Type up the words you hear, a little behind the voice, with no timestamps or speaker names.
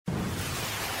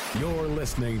You're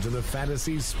listening to the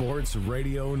Fantasy Sports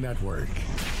Radio Network.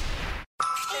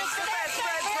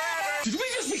 Did we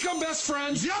just become best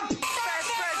friends? Yup! Best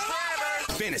friends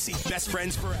forever. Fantasy, best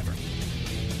friends forever.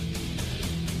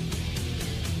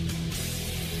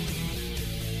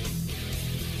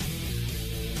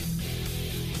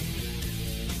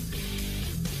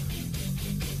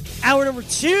 Hour number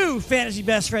 2, Fantasy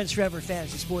Best Friends Forever,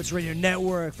 Fantasy Sports Radio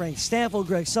Network. Frank Stanfield,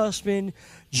 Greg Sussman,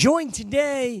 joined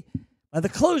today by the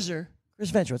closer, Chris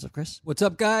Venture. What's up, Chris? What's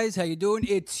up, guys? How you doing?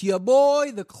 It's your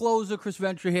boy, the closer, Chris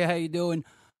Venture here. How you doing?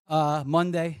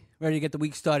 Monday, ready to get the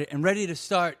week started and ready to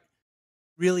start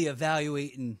really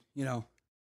evaluating,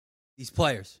 these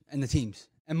players and the teams.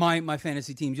 And my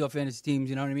fantasy teams, your fantasy teams,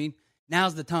 you know what I mean?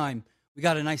 Now's the time. We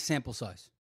got a nice sample size.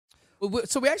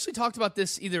 So we actually talked about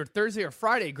this either Thursday or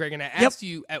Friday, Greg, and I asked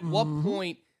you at what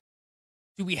point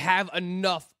do we have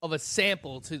enough of a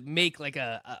sample to make like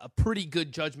a pretty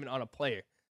good judgment on a player?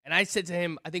 And I said to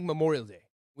him, I think Memorial Day.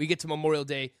 We get to Memorial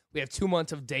Day, we have 2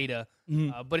 months of data,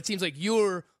 but it seems like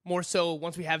you're more so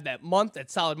once we have that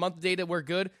solid month of data, we're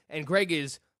good. And Greg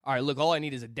is, all right, look, all I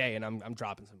need is a day, and I'm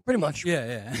dropping some. Pretty much.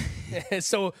 Yeah.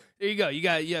 So there you go.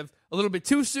 You have a little bit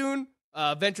too soon.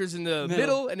 Ventures in the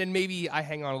middle, and then maybe I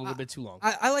hang on a little bit too long.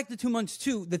 I like the 2 months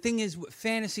too. The thing is, with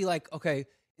fantasy, in like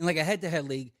a head-to-head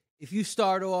league, if you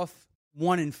start off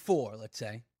 1-4, let's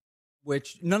say,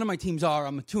 which none of my teams are, I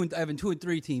have a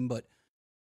 2-3 team, but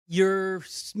you're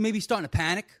maybe starting to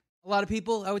panic. A lot of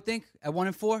people, I would think, at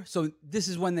 1-4. So this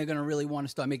is when they're going to really want to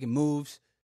start making moves,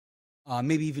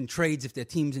 maybe even trades if their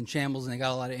team's in shambles and they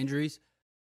got a lot of injuries.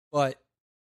 But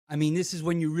I mean, this is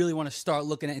when you really want to start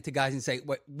looking into guys and say,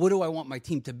 what do I want my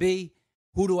team to be?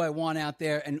 Who do I want out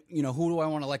there? And, who do I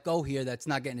want to let go here that's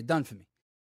not getting it done for me?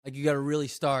 Like, you got to really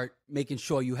start making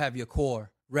sure you have your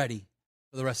core ready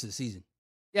for the rest of the season.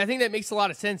 Yeah, I think that makes a lot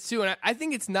of sense, too. And I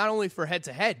think it's not only for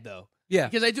head-to-head, though. Yeah.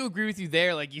 Because I do agree with you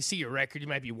there. Like, you see your record, you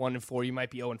might be 1-4, you might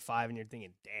be 0-5, and you're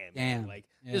thinking, damn. Like,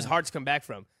 this is hard to come back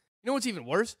from. You know what's even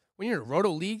worse? When you're in a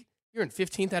Roto League, you're in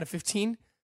 15th out of 15.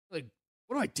 Like,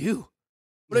 what do I do?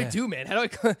 What do I do, man? How do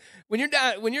I? When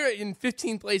you're in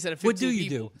 15th place out of 15 what do you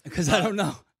do? Because I don't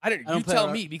know. I don't. You tell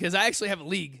me, because I actually have a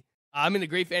league. I'm in the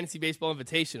Great Fantasy Baseball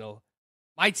Invitational.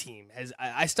 My team has.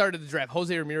 I started the draft.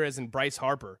 Jose Ramirez and Bryce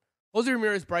Harper. Jose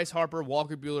Ramirez, Bryce Harper,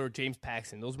 Walker Buehler, James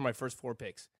Paxton. Those were my first 4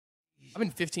 picks. I'm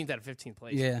in 15th out of 15th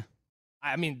place. Yeah.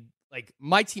 I mean, like,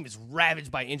 my team is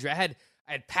ravaged by injury. I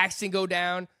had Paxton go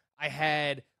down. I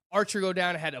had Archer go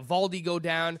down. I had Evaldi go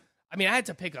down. I mean, I had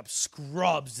to pick up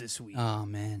scrubs this week. Oh,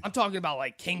 man. I'm talking about,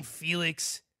 like, King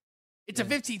Felix. It's a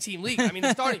 15-team league. I mean,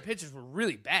 the starting pitchers were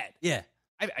really bad. Yeah.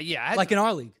 I had like in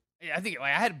our league. I think I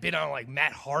had a bid on, like,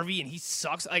 Matt Harvey, and he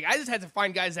sucks. Like, I just had to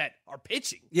find guys that are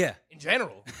pitching. Yeah. In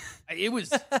general.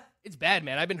 It's bad,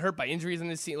 man. I've been hurt by injuries in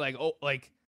this team. Like,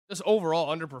 just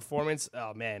overall underperformance.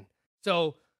 Oh, man.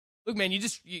 So, look, man,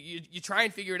 you try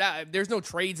and figure it out. There's no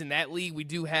trades in that league. We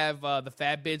do have the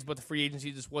fab bids, but the free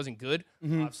agency just wasn't good.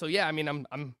 So yeah, I mean,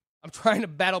 I'm trying to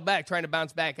battle back, trying to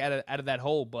bounce back out of that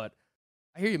hole. But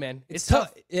I hear you, man. It's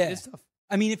tough. Yeah, it's tough.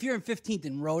 I mean, if you're in 15th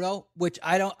in Roto, which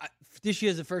this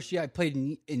year's the first year I played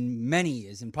in many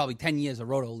years, in probably 10 years of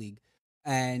Roto League,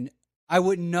 and I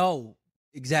wouldn't know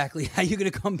exactly how you're going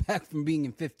to come back from being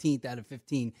in 15th out of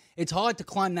 15. It's hard to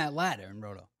climb that ladder in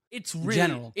Roto. It's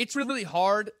really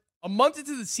hard. A month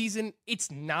into the season,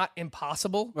 it's not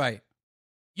impossible. Right.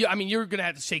 Yeah, I mean, you're going to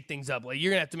have to shake things up. Like,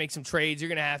 you're going to have to make some trades. You're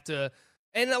going to have to,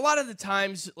 and a lot of the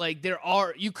times, like,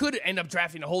 you could end up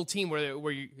drafting a whole team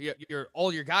where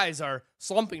all your guys are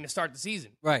slumping to start the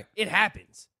season. Right. It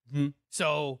happens. Mm-hmm.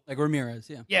 So, like Ramirez,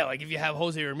 yeah. Yeah, like if you have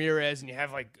Jose Ramirez and you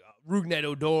have like Rougned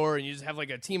Odor and you just have like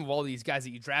a team of all these guys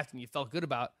that you drafted and you felt good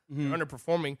about, you're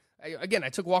underperforming. I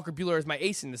took Walker Buehler as my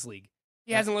ace in this league.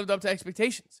 He hasn't lived up to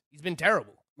expectations. He's been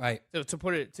terrible. Right. So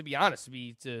to be honest,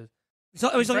 He's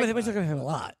talking about him a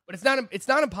lot. But it's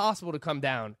not impossible to come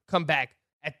back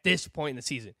at this point in the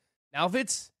season. Now, if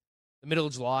it's the middle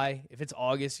of July, if it's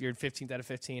August, you're in 15th out of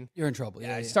 15. You're in trouble.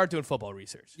 Yeah. Start doing football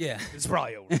research. Yeah. It's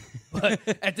probably over. But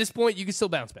at this point, you can still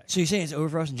bounce back. So you're saying it's over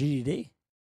for us in GDD?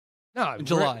 No, in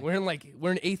July. We're in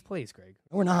 8th place, Greg.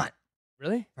 No, we're not.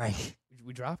 Really? Frank.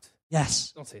 We dropped?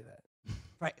 Yes. Don't say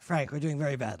that. Frank, we're doing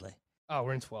very badly. Oh,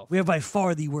 we're in 12th. We have by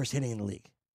far the worst hitting in the league.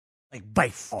 Like, by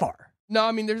far. No,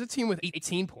 I mean, there's a team with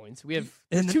 18 points. We have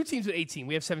 2 teams with 18.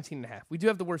 We have 17.5. We do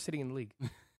have the worst hitting in the league.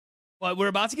 But we're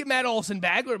about to get Matt Olson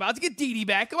back. We're about to get Didi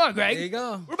back. Come on, Greg. There you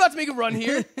go. We're about to make a run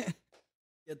here.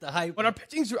 Get the hype. But our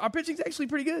pitching's actually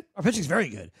pretty good. Our pitching's very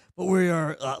good. But we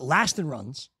are last in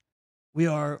runs. We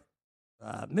are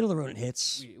middle of the road in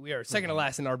hits. We are second to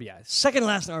last in RBIs. Second to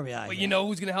last in RBI. But you know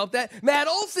who's going to help that? Matt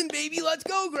Olson, baby. Let's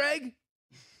go, Greg.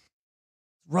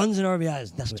 Runs and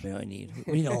RBIs, that's what I need.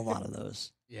 We need a whole lot of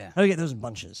those. Yeah. How do we get those in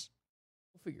bunches?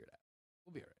 We'll figure it out.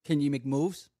 We'll be all right. Can you make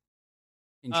moves?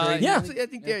 In yeah. trade? Actually, I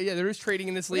think there is trading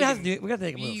in this We league. got to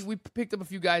take a move. We picked up a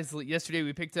few guys yesterday.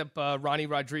 We picked up Ronnie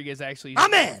Rodriguez, actually. My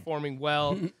man! Performing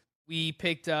well. We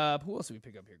picked up, who else did we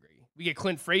pick up here, Grady? We get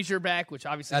Clint Frazier back, which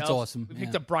obviously That's helps. awesome. We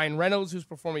picked Yeah. up Brian Reynolds, who's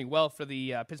performing well for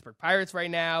the Pittsburgh Pirates right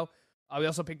now. We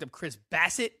also picked up Chris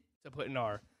Bassett to put in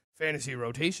our fantasy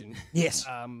rotation. Yes.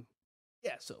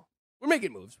 Yeah, so we're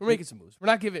making moves. We're making some moves. We're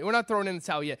not throwing in the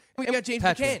towel yet. We got James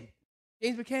Patrick. McCann.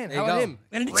 James McCann. There How you about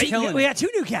go. him? We got 2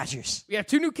 new catchers. We have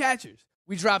 2 new catchers.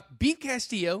 We dropped Beat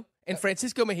Castillo and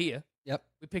Francisco Mejia. Yep.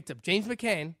 We picked up James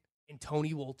McCann and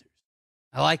Tony Wolters.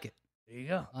 I like it. There you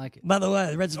go. I like it. By the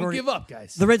way, the Reds have Don't already give up,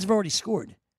 guys. The Reds have already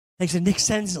scored. Thanks to Nick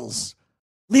Senzel's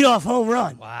leadoff home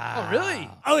run. Wow. Oh, really?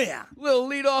 Oh yeah. Little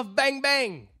leadoff bang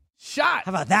bang shot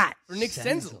How about that? for Nick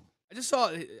Senzel. I just saw.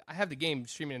 I have the game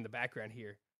streaming in the background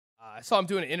here. I saw him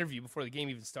doing an interview before the game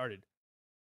even started.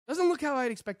 Doesn't look how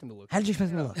I'd expect him to look. How did you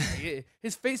expect him to look?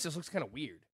 His face just looks kind of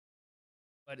weird,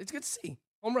 but it's good to see.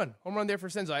 Home run there for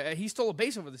Senzel. He stole a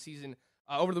base over the season,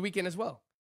 over the weekend as well.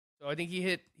 So I think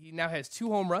he now has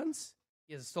 2 home runs.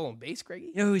 He has a stolen base,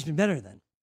 Greggy. You know who's been better than?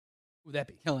 Who'd that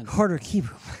be? Killing it. Carter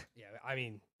Kieboom. Yeah, I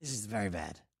mean, This is very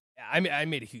bad. I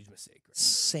made a huge mistake. Greg.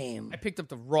 Same. I picked up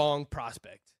the wrong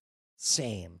prospect.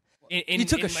 Same. You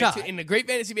took a shot. In the Great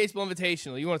Fantasy Baseball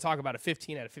Invitational, you want to talk about a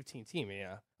 15 out of 15 team.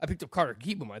 Yeah, I picked up Carter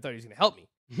Kieboom. I thought he was going to help me.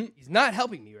 He's not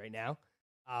helping me right now.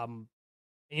 And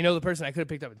you know the person I could have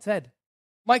picked up instead?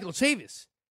 Michael Chavis,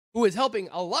 who is helping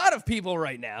a lot of people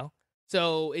right now.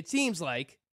 So it seems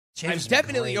like I'm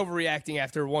definitely overreacting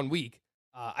after 1 week.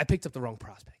 I picked up the wrong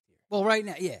prospect here. Well, right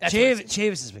now, yeah.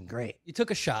 Chavis has been great. You took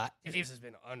a shot. Chavis has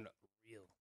been unreal.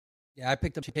 Yeah, I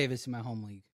picked up Chavis in my home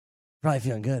league. Probably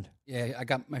feeling good. Yeah, I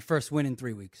got my first win in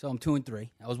 3 weeks, so I'm 2-3.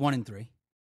 I was 1-3.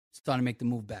 Starting to make the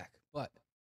move back, but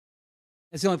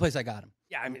that's the only place I got him.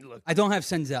 Yeah, I mean, look. I don't have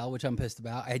Senzel, which I'm pissed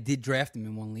about. I did draft him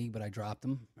in 1 league, but I dropped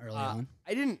him early on.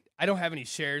 I don't have any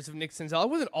shares of Nick Senzel. I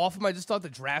wasn't off him. I just thought the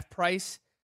draft price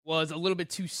was a little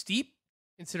bit too steep,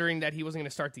 considering that he wasn't going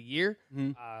to start the year.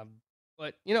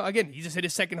 But, you know, again, he just hit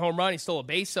his second home run. He stole a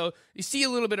base. So you see a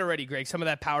little bit already, Greg, some of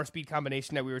that power-speed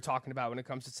combination that we were talking about when it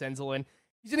comes to Senzel. And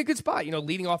he's in a good spot, you know,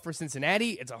 leading off for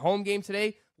Cincinnati. It's a home game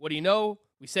today. What do you know?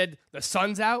 We said the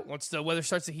sun's out. Once the weather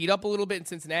starts to heat up a little bit in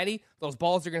Cincinnati, those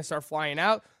balls are going to start flying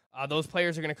out. Those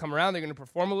players are going to come around. They're going to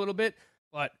perform a little bit.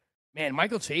 But, man,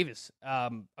 Michael Chavis,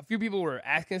 a few people were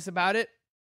asking us about it.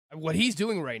 What he's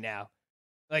doing right now,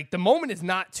 like, the moment is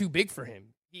not too big for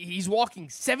him. He's walking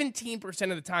 17%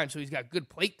 of the time, so he's got good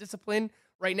plate discipline.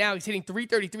 Right now, he's hitting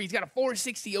 .333. He's got a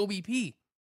 .460 OBP.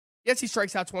 Yes, he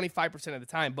strikes out 25% of the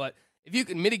time, but if you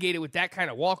can mitigate it with that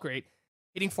kind of walk rate,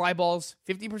 hitting fly balls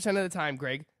 50% of the time,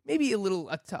 Greg, maybe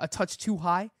a touch too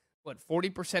high, but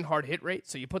 40% hard hit rate.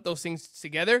 So you put those things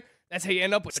together, that's how you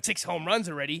end up with 6 home runs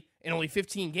already in only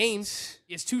 15 games.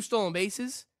 He has 2 stolen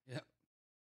bases. Yep.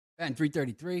 And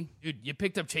 .333. Dude, you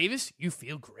picked up Chavis, you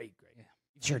feel great, Greg. Yeah.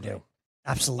 Sure do.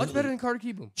 Absolutely. Much better than Carter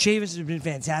Kieboom. Chavis has been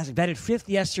fantastic. Batted 5th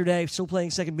yesterday, still playing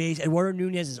second base. Eduardo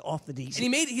Nunez is off the DC. And he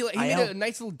made a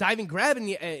nice little diving grab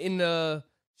in the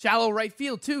shallow right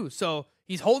field, too. So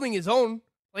he's holding his own,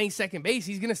 playing second base.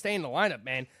 He's going to stay in the lineup,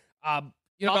 man.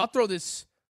 You know, I'll throw this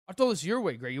your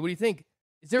way, Greg. What do you think?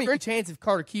 Is there any chance if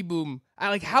Carter Kieboom,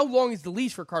 how long is the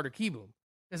leash for Carter Kieboom?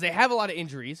 Because they have a lot of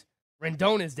injuries.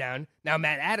 Rendon is down. Now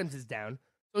Matt Adams is down.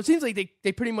 So it seems like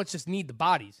they pretty much just need the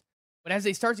bodies. But as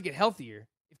they start to get healthier,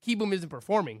 if Kieboom isn't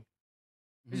performing,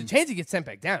 there's a chance he gets sent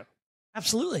back down.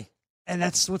 Absolutely. And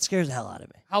that's what scares the hell out of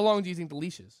me. How long do you think the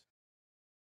leash is?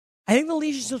 I think the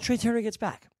leash is until Trey Turner gets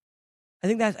back. I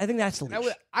think that's the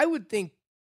leash. I would think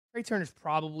Trey Turner's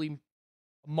probably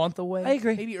a month away. I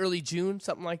agree. Maybe early June,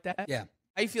 something like that. Yeah.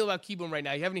 How you feel about Kieboom right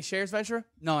now? You have any shares, Ventura?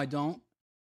 No, I don't.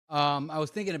 I was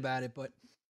thinking about it, but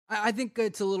I think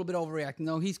it's a little bit overreacting.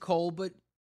 No, he's cold, but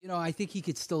you know, I think he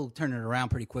could still turn it around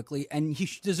pretty quickly, and he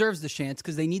deserves the chance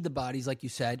because they need the bodies, like you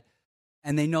said,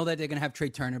 and they know that they're going to have Trey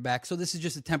Turner back. So this is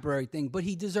just a temporary thing, but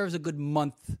he deserves a good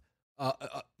month,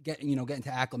 getting to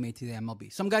acclimate to the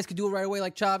MLB. Some guys could do it right away,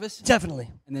 like Chavis,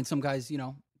 Definitely. and then some guys, they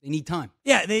need time.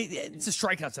 Yeah, It's the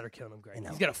strikeouts that are killing him, Greg.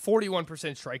 He's got a 41%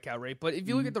 strikeout rate, but if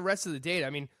you look at the rest of the data, I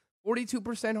mean,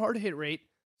 42% hard hit rate.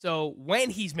 So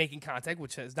when he's making contact,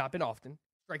 which has not been often,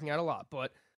 striking out a lot,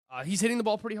 but he's hitting the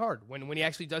ball pretty hard when he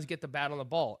actually does get the bat on the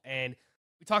ball. And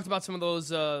we talked about some of those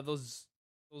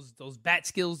bat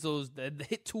skills, the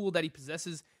hit tool that he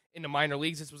possesses in the minor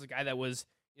leagues. This was a guy that was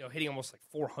hitting almost like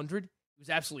 400. He was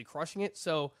absolutely crushing it.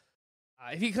 So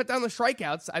if he cut down the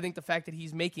strikeouts, I think the fact that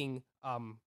he's making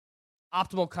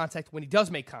optimal contact when he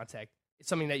does make contact is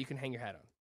something that you can hang your hat on.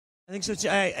 I think so too.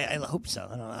 I hope so.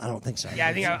 I don't think so. Yeah,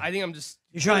 I think I'm just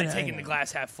You're trying to taking the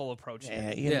glass half full approach.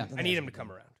 Yeah. I need him to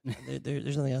come around.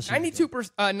 There's nothing else.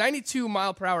 92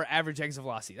 mile per hour average exit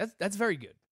velocity. That's very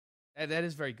good. That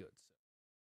is very good.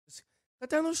 Just cut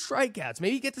down those strikeouts.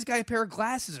 Maybe get this guy a pair of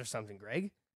glasses or something,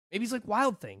 Greg. Maybe he's like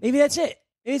Wild Thing. Maybe that's it.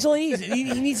 Maybe it's all he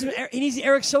needs. He needs the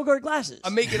Eric Sogard glasses.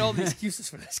 I'm making all the excuses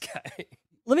for this guy.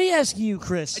 Let me ask you,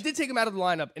 Chris. I did take him out of the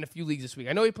lineup in a few leagues this week.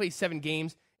 I know he plays 7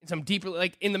 games in some deeper,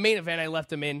 like in the main event, I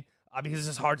left him in because it's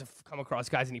just hard to come across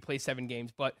guys, and he plays 7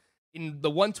 games. But in the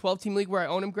 112-team league where I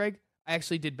own him, Greg, I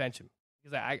actually did bench him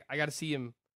because I got to see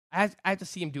him. I have to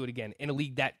see him do it again in a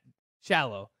league that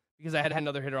shallow because I had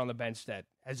another hitter on the bench that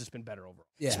has just been better overall.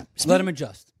 Yeah, let him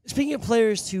adjust. Speaking of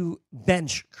players to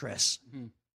bench, Chris,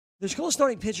 there's a couple of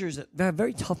starting pitchers that have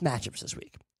very tough matchups this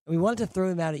week. And we wanted to throw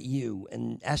them out at you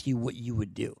and ask you what you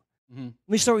would do. Let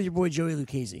me start with your boy, Joey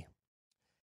Lucchesi.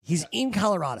 He's in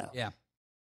Colorado. Yeah.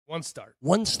 One start.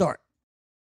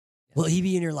 Will he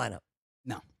be in your lineup?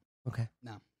 No. Okay.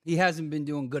 No. He hasn't been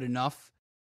doing good enough.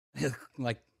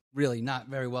 Like, really, not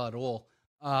very well at all.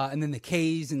 And then the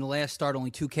Ks in the last start, only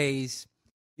 2 Ks.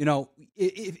 You know,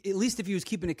 at least if he was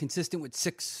keeping it consistent with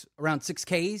around 6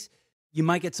 Ks, you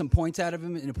might get some points out of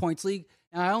him in a points league.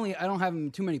 Now, I don't have him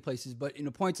in too many places, but in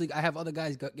a points league, I have other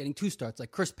guys getting 2 starts. Like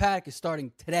Chris Paddock is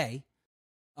starting today.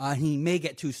 He may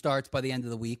get 2 starts by the end of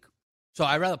the week. So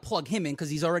I'd rather plug him in because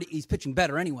he's pitching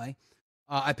better anyway.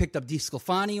 I picked up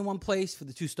DeSclafani in one place for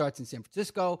the 2 starts in San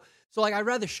Francisco. So, like, I'd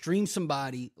rather stream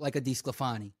somebody like a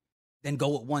DeSclafani than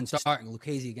go with 1 start and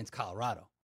Lucchesi against Colorado.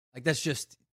 Like, that's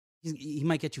just he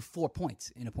might get you 4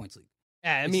 points in a points league.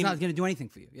 Yeah, It's not going to do anything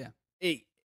for you. Yeah.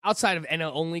 Outside of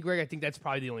NL only, Greg, I think that's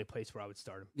probably the only place where I would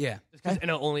start him. Yeah. Because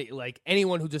NL only, like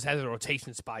anyone who just has a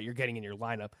rotation spot, you're getting in your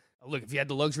lineup. Look, if you had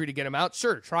the luxury to get him out,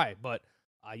 sure, try it. But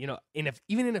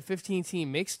even in a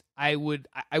 15-team mixed, I would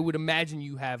imagine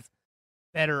you have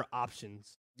better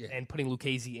options than putting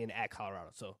Lucchesi in at Colorado.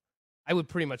 So I would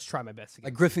pretty much try my best to get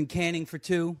like Griffin Canning for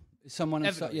 2 is someone.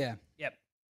 Yeah. Yep.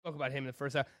 Talk about him in the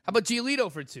first hour. How about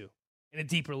Giolito for 2 in a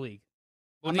deeper league?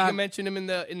 Well, mentioned him in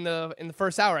the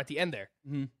first hour at the end there.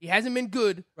 Mm-hmm. He hasn't been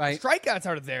good. Right. Strikeouts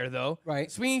are there though.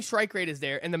 Right. Swinging strike rate is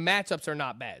there, and the matchups are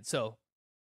not bad. So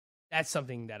that's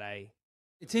something that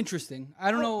It's interesting.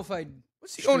 I don't know if I'd.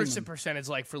 What's the ownership percentage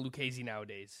like for Lucchesi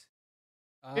nowadays?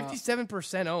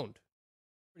 57% owned.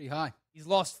 Pretty high. He's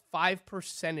lost 5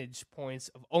 percentage points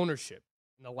of ownership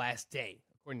in the last day,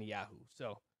 according to Yahoo.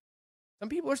 So some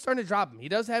people are starting to drop him. He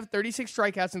does have 36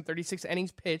 strikeouts and 36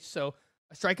 innings pitched, so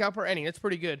a strikeout per inning. That's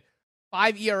pretty good.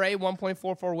 5 ERA,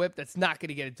 1.44 whip. That's not going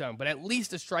to get it done, but at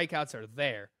least the strikeouts are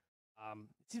there.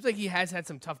 It seems like he has had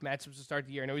some tough matchups to start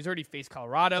the year. I know he's already faced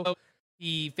Colorado.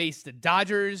 He faced the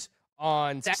Dodgers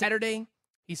on Saturday.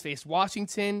 He's faced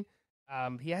Washington.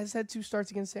 He has had 2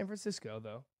 starts against San Francisco,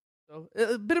 though. So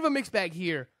a bit of a mixed bag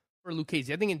here for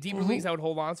Lucchesi. I think in deeper leagues, I would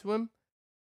hold on to him.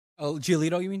 Oh,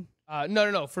 Giolito, you mean?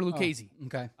 No, for Lucchesi. Oh,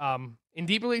 okay. In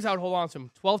deeper leagues, I would hold on to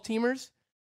him. 12-teamers.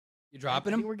 You're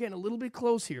dropping I him? think we're getting a little bit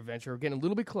close here, Venture. We're getting a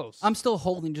little bit close. I'm still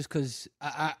holding just because,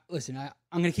 listen, I'm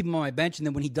going to keep him on my bench, and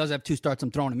then when he does have 2 starts,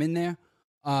 I'm throwing him in there,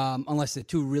 unless they're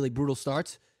 2 really brutal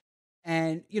starts.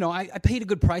 And, I paid a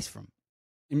good price for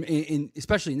him,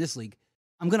 especially in this league.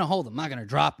 I'm going to hold him. I'm not going to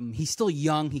drop him. He's still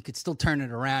young. He could still turn it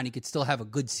around. He could still have a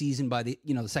good season by the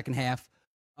second half.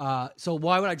 So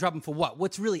why would I drop him for what?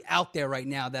 What's really out there right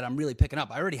now that I'm really picking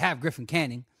up? I already have Griffin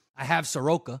Canning. I have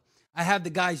Soroka. I have the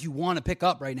guys you want to pick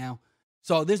up right now.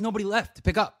 So there's nobody left to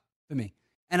pick up for me.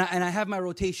 And I have my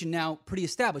rotation now pretty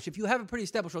established. If you have a pretty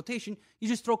established rotation, you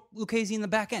just throw Lucchesi in the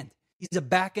back end. He's a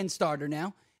back end starter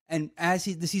now. And as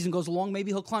the season goes along,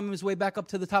 maybe he'll climb his way back up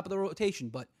to the top of the rotation.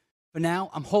 But for now,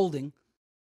 I'm holding.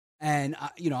 And,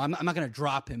 I'm not going to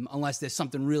drop him unless there's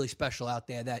something really special out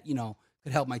there that,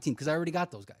 could help my team. Because I already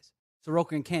got those guys.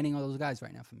 Soroka and Canning are those guys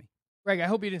right now for me. Greg, I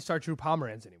hope you didn't start Drew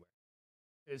Pomeranz anywhere.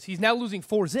 Because he's now losing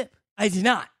 4-zip. I did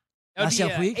not. That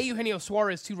would be Eugenio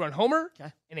Suarez 2-run homer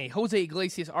and a Jose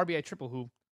Iglesias RBI triple who,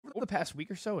 over the past week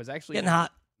or so, is actually getting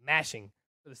hot, mashing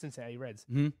for the Cincinnati Reds.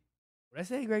 Mm-hmm. What did I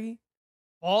say, Greggy?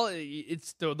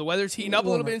 It's the weather's heating up a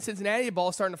little bit in Cincinnati. The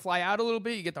ball's starting to fly out a little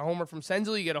bit. You get the homer from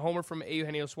Senzel. You get a homer from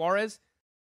Eugenio Suarez.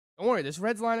 Don't worry, this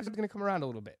Reds lineup is going to come around a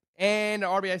little bit. And an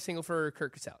RBI single for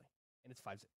Kurt Casale. And it's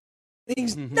 5-0.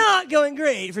 Things not going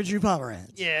great for Drew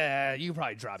Pomeranz. Yeah, you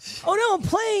probably dropped him. Oh, no, I'm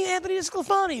playing Anthony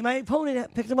Sclafani. My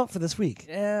opponent picked him up for this week.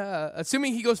 Yeah,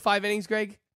 assuming he goes 5 innings,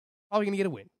 Greg, probably going to get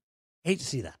a win. Hate to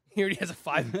see that. He already has a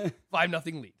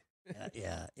 5-0 lead.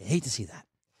 Yeah, hate to see that.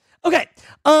 Okay,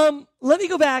 let me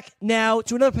go back now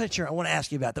to another pitcher I want to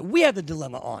ask you about that we have the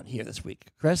dilemma on here this week,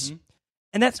 Chris.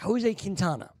 And that's Jose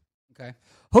Quintana. Okay.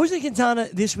 Jose Quintana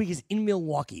this week is in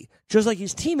Milwaukee, just like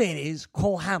his teammate is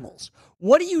Cole Hamels.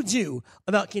 What do you do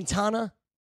about Quintana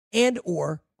and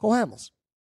or Cole Hamels?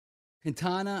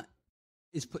 Quintana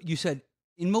is, you said,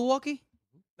 in Milwaukee?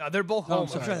 No, they're both Oh, home. I'm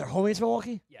sorry. Sure, they're home against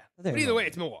Milwaukee? Yeah. There But you either go. way,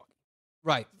 it's Milwaukee.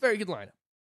 Right. Very good lineup.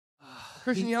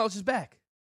 Christian Yelich is back.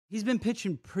 He's been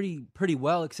pitching pretty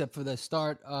well, except for the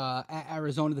start at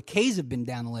Arizona. The K's have been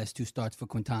down the last 2 starts for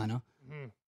Quintana. Mm-hmm.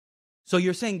 So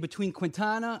you're saying between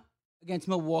Quintana against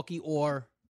Milwaukee or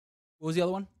what was the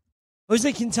other one?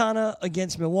 Jose Quintana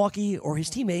against Milwaukee or his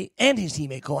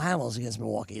teammate Cole Hamels against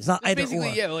Milwaukee. It's not either Basically,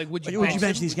 or. yeah. Like, would you Would you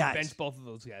bench them? these Would you guys? bench both of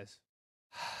those guys.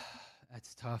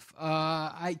 That's tough.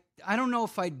 I don't know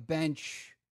if I'd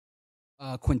bench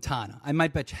Quintana. I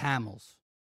might bench Hamels.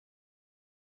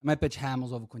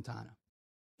 Over Quintana.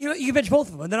 You know, you can bench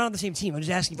both of them. They're not on the same team. I'm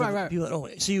just asking for Right. people that know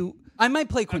it. So you, I might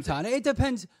play Quintana. It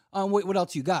depends on what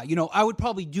else you got. You know, I would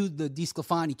probably do the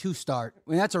DeSclafani 2 start. I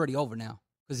mean, that's already over now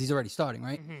because he's already starting,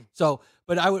 right? Mm-hmm. So,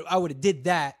 but I would have did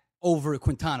that over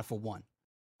Quintana for 1.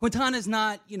 Quintana's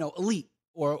not, elite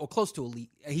or close to elite.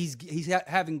 He's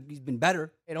been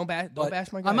better. Hey, don't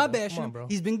bash my guy. I'm not though. bashing Come on, him. bro.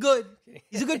 He's been good.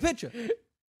 He's a good pitcher.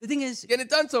 The thing is, Getting it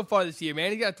done so far this year, man.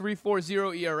 He got a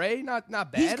 3.40 ERA. Not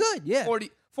bad. He's good, yeah.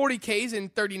 40 Ks in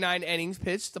 39 innings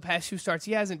pitched. The past 2 starts,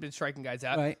 he hasn't been striking guys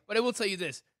out. Right. But I will tell you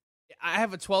this. I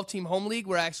have a 12-team home league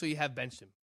where I actually have benched him.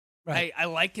 Right. I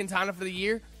like Quintana for the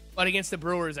year, but against the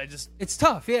Brewers, it's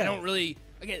tough. Yeah, I don't really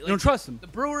again. You don't trust him. The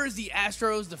Brewers, the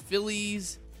Astros, the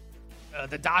Phillies,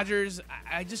 the Dodgers.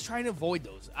 I just try and avoid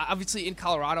those. Obviously, in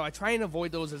Colorado, I try and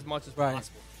avoid those as much as Right.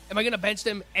 possible. Am I going to bench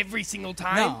them every single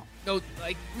time? No.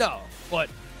 But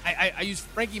I use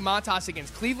Frankie Montas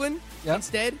against Cleveland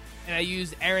instead, and I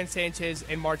used Aaron Sanchez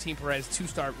and Martin Perez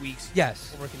 2-start weeks.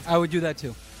 Yes, over Quintana. I would do that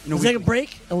too. we'll take a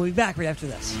break, and we'll be back right after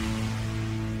this.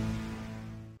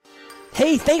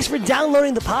 Hey, thanks for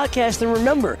downloading the podcast. And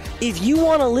remember, if you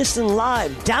want to listen live,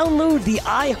 download the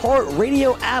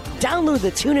iHeartRadio app, download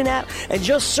the TuneIn app, and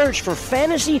just search for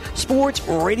Fantasy Sports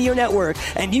Radio Network,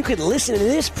 and you can listen to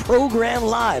this program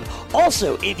live.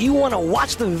 Also, if you want to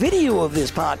watch the video of this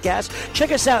podcast,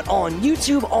 check us out on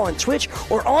YouTube, on Twitch,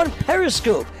 or on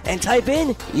Periscope, and type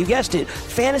in, you guessed it,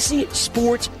 Fantasy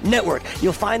Sports Network.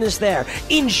 You'll find us there.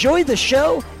 Enjoy the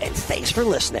show, and thanks for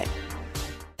listening.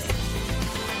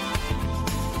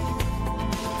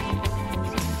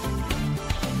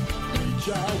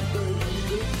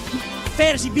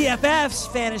 Fantasy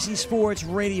BFFs, Fantasy Sports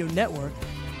Radio Network.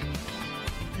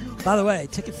 By the way,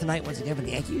 tickets tonight once again for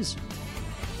the Yankees.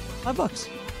 $5.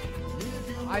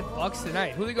 $5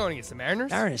 tonight. Who are they going against? The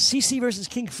Mariners? Mariners, CC versus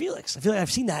King Felix. I feel like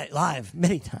I've seen that live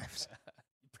many times.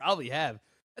 You probably have.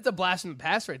 That's a blast from the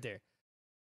past right there.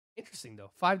 Interesting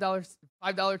though.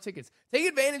 $5 tickets. Take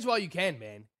advantage while you can,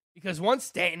 man. Because once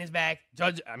Stanton is back,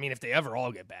 if they ever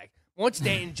all get back, once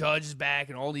Stanton, Judge is back,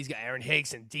 and all these guys, Aaron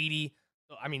Hicks and Didi,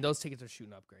 those tickets are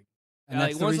shooting up, Greg. And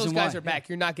that's the once those reason guys why. are back,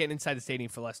 you're not getting inside the stadium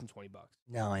for less than $20.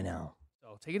 No, I know.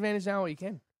 So take advantage now while you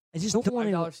can. I just don't want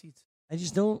 $5 to. seats. I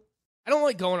just don't. I don't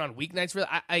like going on weeknights. Really,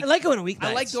 I like going to weeknights.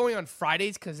 I like going on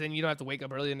Fridays because then you don't have to wake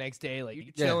up early the next day. Like you're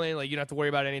chilling, like you don't have to worry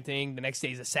about anything. The next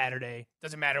day is a Saturday.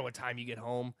 Doesn't matter what time you get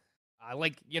home. I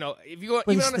like if you go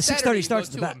But even on a the Saturday, 6:30 starts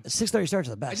you the go to best. 6:30 starts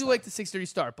the best. I do like the 6:30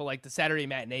 start, but like the Saturday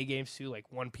matinee games too,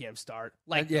 like 1 p.m. start.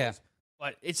 Like those.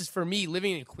 But it's just for me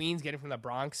living in Queens, getting from the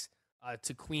Bronx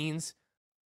to Queens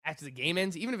after the game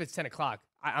ends, even if it's 10 o'clock,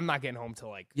 I'm not getting home till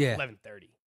like 11:30.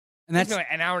 And that's like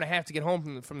an hour and a half to get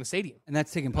home from the stadium. And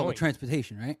that's taking public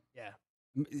transportation, right? Yeah.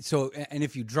 So, and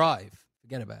if you drive,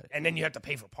 forget about it. And then you have to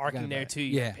pay for parking there too.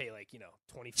 You have to pay like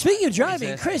 25. Speaking of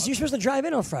driving, Chris, you're supposed to drive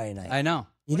in on Friday night. I know.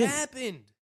 You What didn't. happened?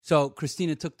 So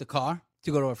Christina took the car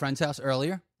to go to her friend's house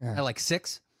earlier at like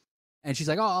 6, and she's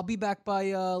like, "Oh, I'll be back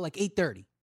by like 8:30." I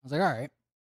was like, "All right."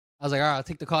 I'll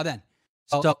take the car then.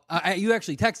 So you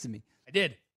actually texted me. I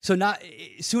did. So not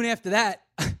soon after that,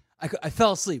 I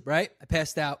fell asleep. Right, I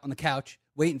passed out on the couch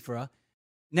waiting for her.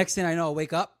 Next thing I know, I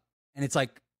wake up and it's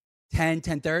like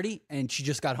 10:30, and she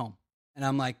just got home, and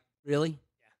I'm like, "Really?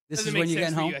 This Doesn't is make when you're sense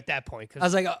getting for home?" you at that point. 'Cause I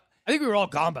was like, I think we were all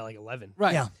gone by like 11.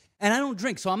 Right. Yeah. And I don't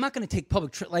drink, so I'm not going to take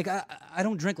public I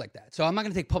don't drink like that. So I'm not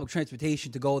going to take public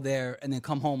transportation to go there and then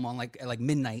come home on at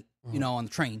midnight, on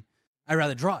the train. I'd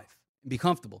rather drive and be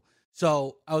comfortable.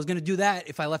 So I was going to do that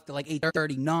if I left at like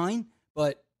 8:39,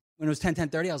 but when it was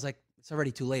 10:30, I was like, it's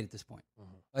already too late at this point.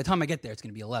 By the time I get there, it's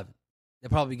going to be 11. They're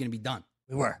probably going to be done.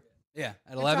 We were. Yeah,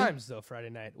 at Good 11. times though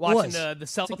Friday night watching the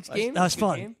Celtics game. That was Good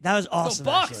fun. game. That was awesome.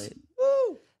 Bucks. Actually,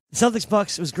 Woo! the Celtics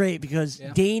Bucks was great because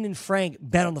Dane and Frank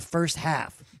bet on the first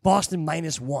half. Boston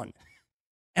 -1,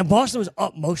 and Boston was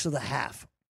up most of the half.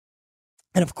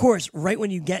 And of course, right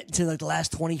when you get to like the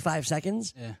last 25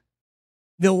 seconds, Yeah.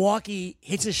 Milwaukee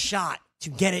hits a shot to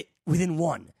get it within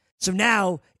one. So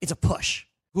now it's a push.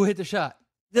 Who hit the shot?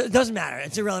 It doesn't matter.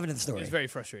 It's irrelevant to the story. It's very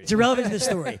frustrating. It's irrelevant to the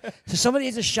story. So somebody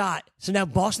hits a shot. So now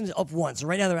Boston's up one. So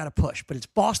right now they're at a push. But it's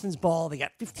Boston's ball. They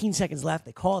got 15 seconds left.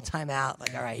 They call a timeout.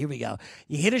 Like, all right, here we go.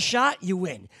 You hit a shot, you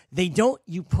win. They don't,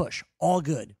 you push. All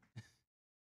good.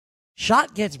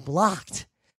 Shot gets blocked.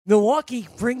 Milwaukee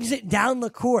brings it down the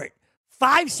court.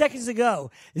 5 seconds to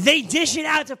go. They dish it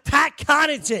out to Pat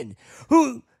Connaughton,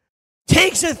 who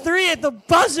takes a three at the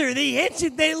buzzer. They hits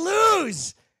it. They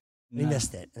lose. They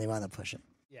missed it. And they wound up pushing.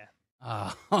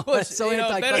 Yeah. That's so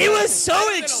It was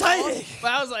so exciting.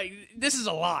 But I was like, this is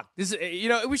a lock. This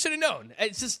is, we should have known.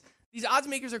 It's just, these odds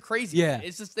makers are crazy. Yeah.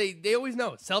 It's just, they always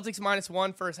know. Celtics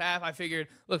 -1 first half. I figured,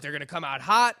 look, they're going to come out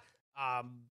hot.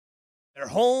 They're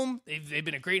home. They've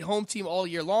been a great home team all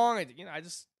year long.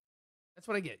 That's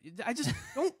what I get. I just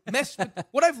don't mess with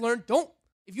what I've learned.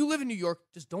 If you live in New York,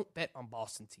 just don't bet on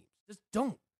Boston teams. Just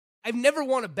don't. I've never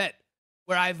won a bet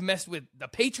where I've messed with the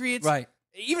Patriots. Right.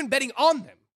 Even betting on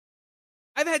them.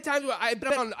 I've had times where I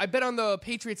bet on the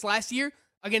Patriots last year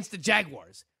against the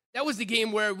Jaguars. That was the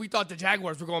game where we thought the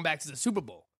Jaguars were going back to the Super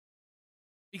Bowl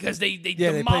because they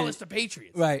demolished the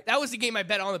Patriots. Right. That was the game I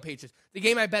bet on the Patriots. The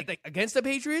game I bet against the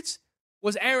Patriots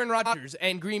was Aaron Rodgers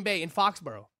and Green Bay in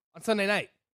Foxborough on Sunday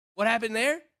night. What happened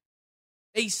there?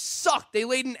 They sucked. They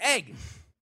laid an egg.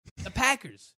 The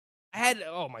Packers.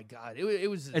 Oh my God. It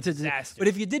was a disaster. But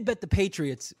if you did bet the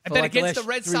Patriots, I bet against the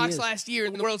Red Sox last year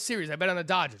in the World Series. I bet on the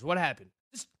Dodgers. What happened?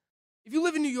 If you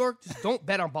live in New York, just don't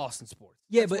bet on Boston sports.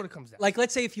 Yeah, That's but what it comes down. like,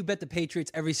 let's say if you bet the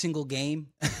Patriots every single game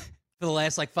for the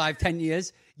last 5-10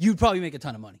 years, you'd probably make a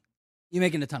ton of money. You're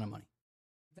making a ton of money.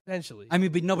 Potentially. I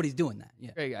mean, but nobody's doing that.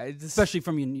 Yeah, Great guy. especially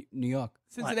from New York.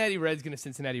 Cincinnati Reds going to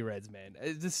Cincinnati Reds, man.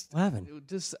 What happened? It was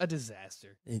just a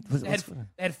disaster. They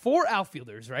had 4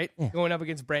 outfielders, right, going up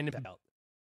against Brandon Belt.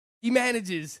 He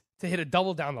manages to hit a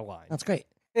double down the line. That's great.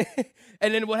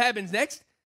 And then what happens next?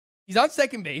 He's on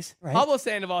second base. Right. Pablo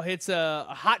Sandoval hits a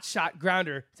hot shot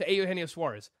grounder to Eugenio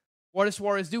Suarez. What does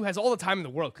Suarez do? Has all the time in the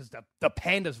world because the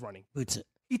panda's running. Boots it.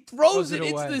 He throws it away.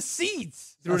 into the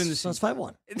seats. Threw it in the So it's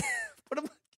 5-1.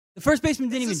 The first baseman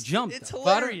didn't even jump. It's though.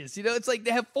 hilarious. It's like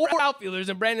they have 4 outfielders,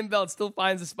 and Brandon Belt still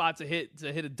finds a spot to hit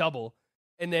a double,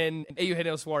 and then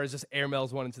Eugenio Suarez just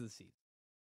airmails one into the seat.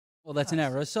 Well, that's an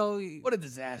error. So What a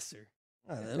disaster.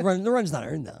 The run's not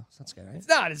earned, though. So that's good, right? It's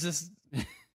not. It's just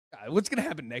God, what's gonna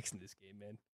happen next in this game,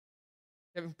 man?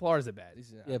 Kevin Pillar's a bad.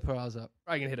 He's Peral's up.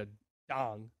 probably gonna hit a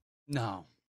dong. No.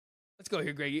 Let's go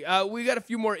here, Greg. We got a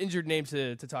few more injured names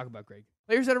to talk about, Greg.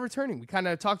 Players that are returning. We kind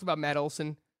of talked about Matt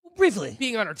Olson Briefly.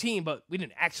 being on our team, but we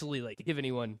didn't actually give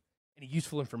anyone any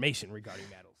useful information regarding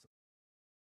Matt Olson.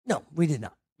 No, we did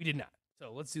not. We did not.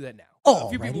 So let's do that now. Oh, a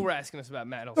few people alrighty. were asking us about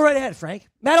Matt Go Olson. right ahead, Frank.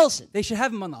 Matt Olson. They should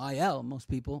have him on the IL, most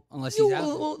people, unless he's out.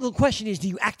 Well, the question is, do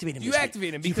you activate him? You this week?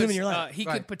 activate him Do you put him because in your lineup? he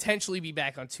Right. could potentially be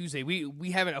back on Tuesday.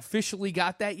 We haven't officially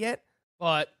got that yet,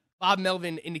 but Bob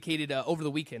Melvin indicated over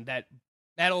the weekend that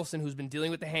Matt Olson, who's been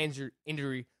dealing with the hand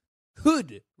injury,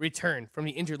 could return from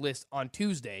the injured list on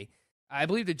Tuesday. I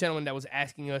believe the gentleman that was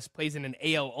asking us plays in an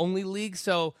AL-only league,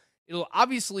 so it'll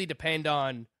obviously depend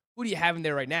on who do you have in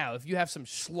there right now. If you have some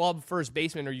schlub first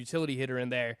baseman or utility hitter in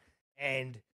there,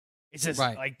 and it's just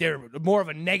Right. they're more of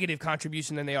a negative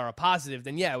contribution than they are a positive,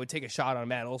 then yeah, I would take a shot on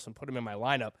Matt Olson, put him in my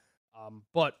lineup.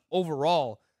 But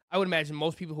overall, I would imagine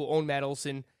most people who own Matt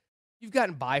Olson, you've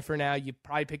gotten by for now. You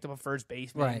probably picked up a first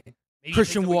baseman. Right. Maybe you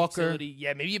Christian picked up a Walker. utility.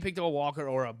 Yeah, maybe you picked up a Walker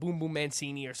or a Boom Boom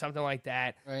Mancini or something like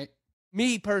that. Right.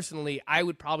 Me, personally, I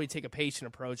would probably take a patient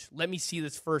approach. Let me see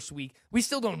this first week. We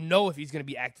still don't know if he's going to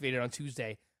be activated on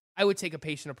Tuesday. I would take a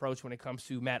patient approach when it comes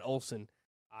to Matt Olson.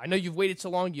 I know you've waited so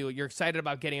long. You're excited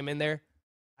about getting him in there.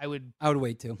 I would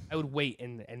wait too. I would wait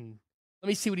and let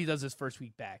me see what he does this first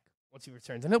week back once he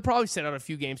returns. And he'll probably sit out a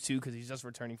few games too because he's just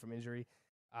returning from injury.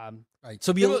 Right.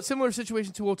 So Similar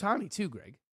situation to Ohtani too,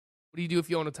 Greg. What do you do if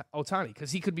you own Ohtani?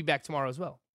 Because he could be back tomorrow as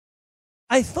well.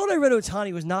 I thought I read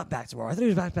Ohtani was not back tomorrow. I thought he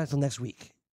was back till next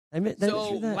week.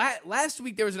 So last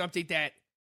week there was an update that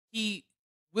he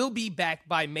will be back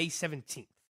by May 17th.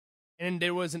 And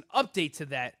there was an update to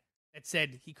that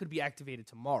said he could be activated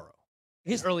tomorrow.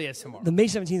 As early as tomorrow. The May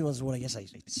 17th was what I guess I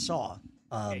saw.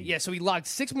 Yeah, so he logged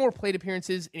 6 more plate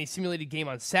appearances in a simulated game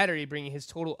on Saturday, bringing his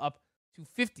total up to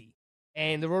 50.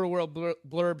 And the Roto World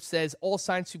blurb says all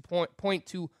signs to point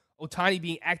to Ohtani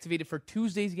being activated for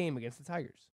Tuesday's game against the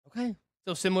Tigers. Okay.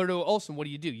 So similar to Olsen, what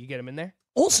do? You get him in there?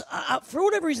 Olsen, for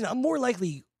whatever reason, I'm more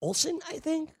likely Olsen, I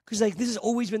think, because this has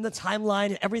always been the timeline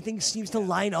and everything seems to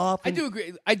line up. I do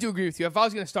agree with you. If I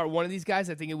was going to start one of these guys,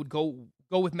 I think it would go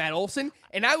with Matt Olsen.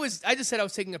 And I just said I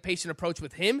was taking a patient approach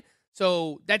with him.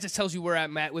 So that just tells you where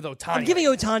I'm at with Ohtani. I'm giving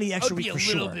Ohtani the extra I would week be for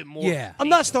a little sure. bit more. Yeah. I'm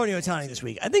not starting Ohtani this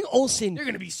week. I think Olsen, They're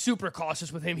going to be super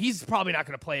cautious with him. He's probably not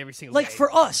going to play every single like day. for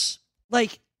us,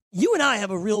 like you and I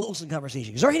have a real Olsen conversation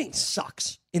because our hitting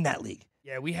sucks in that league.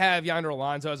 Yeah, we have Yonder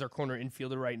Alonso as our corner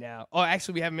infielder right now. Oh,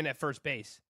 actually, we have him in at first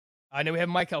base. And then we have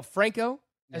Michael Franco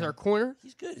as our corner.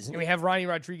 He's good, isn't And he? we have Ronnie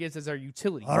Rodriguez as our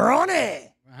utility.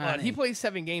 Ronnie! He plays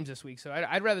 7 games this week, so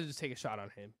I'd rather just take a shot on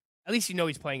him. At least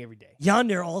he's playing every day.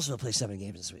 Yonder also plays 7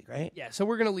 games this week, right? Yeah, so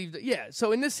we're going to leave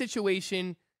so in this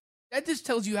situation, that just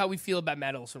tells you how we feel about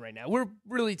Matt Olson right now. We're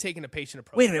really taking a patient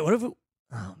approach. Wait a minute. What if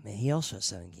oh, man, he also has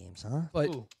 7 games, huh? But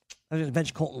Ooh, I was going to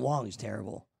bench Colton Wong, who's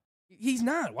terrible. he's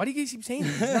not. Why do you guys keep saying that?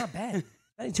 He's not bad.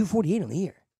 Batting 248 on the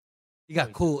year. he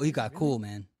got cool. He got cool,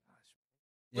 man.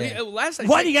 Well, last I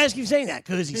Why do you guys keep saying that?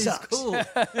 Because he sucks. Cool.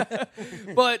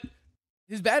 But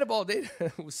his batted ball data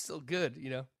was still good, you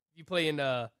know. You play in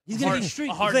He's going to be streak.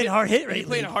 a He's hard playing hit, hard hit rate. You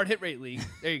play in a league. hard hit rate league.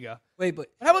 There you go. Wait, but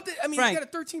But how about Frank, he's got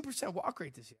a 13% walk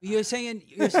rate this year. you're saying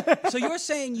so you're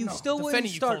saying you still wouldn't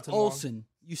defending you, start Colton Wong. Olsen.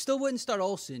 You still wouldn't start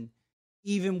Olsen,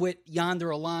 even with Yonder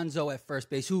Alonso at first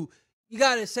base, who you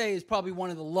got to say is probably one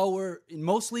of the lower in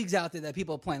most leagues out there that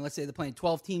people are playing. Let's say they're playing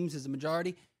 12 teams as a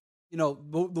majority. You know,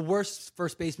 the worst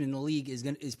first baseman in the league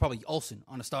is probably Olsen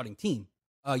on a starting team.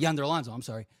 Yonder Alonso, I'm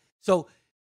sorry. So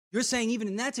you're saying even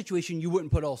in that situation you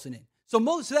wouldn't put Olsen in. So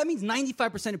that means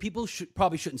 95% of people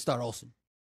probably shouldn't start Olsen.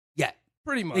 Yeah.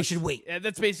 Pretty much. They should wait. Yeah,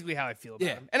 that's basically how I feel about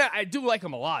Yeah. him. And I do like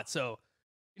him a lot. So,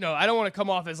 you know, I don't want to come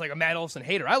off as like a Matt Olson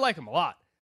hater. I like him a lot.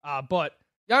 But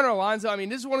Yonder Alonso, I mean,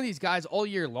 this is one of these guys all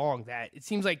year long that it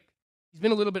seems like he's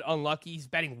been a little bit unlucky. He's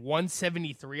batting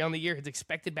 173 on the year. His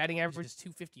expected batting average is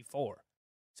 254.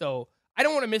 So I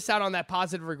don't want to miss out on that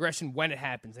positive regression when it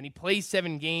happens. And he plays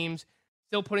 7 games,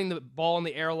 still putting the ball in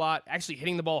the air a lot, actually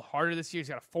hitting the ball harder this year. He's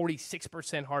got a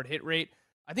 46% hard hit rate.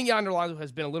 I think Yonder Alonso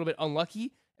has been a little bit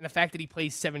unlucky. And the fact that he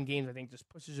plays 7 games, I think, just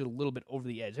pushes it a little bit over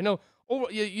the edge. I know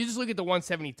you just look at the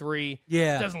 173.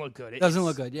 Yeah. It doesn't look good. Doesn't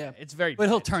look good, yeah. It's very But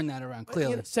he'll bad. turn that around, But,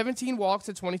 clearly. you know, 17 walks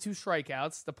to 22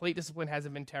 strikeouts. The plate discipline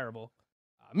hasn't been terrible.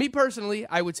 Me personally,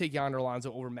 I would take Yonder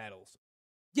Alonso over Matt Olson.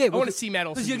 Yeah, I want to see Matt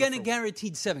Olson. because you're do it getting for-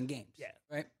 guaranteed 7 games. Yeah.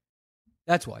 Right?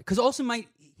 That's why. Because Olsen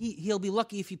he'll be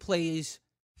lucky if he plays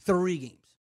 3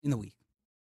 games in the week.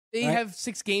 They right? have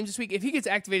 6 games this week. If he gets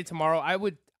activated tomorrow, I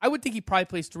would think he probably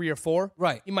plays 3 or 4.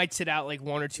 Right. He might sit out like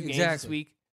 1 or 2 games this Exactly.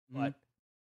 week. Mhm. But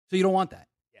So you don't want that.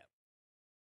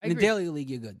 I In the agree. daily league,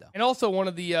 you're good, though. And also one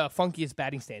of the funkiest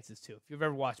batting stances too. If you've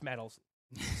ever watched Matt Olson,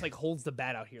 just like holds the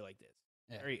bat out here like this.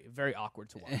 Yeah. Very, very awkward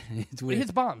to watch. It's But he weird.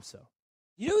 hits bombs, so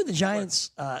You know who the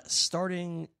Giants'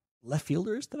 starting left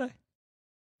fielder is today?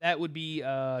 that would be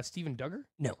Steven Duggar.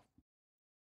 No.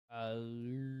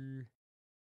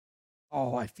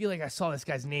 I feel like I saw this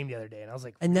guy's name the other day, and I was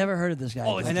like, I never heard of this guy.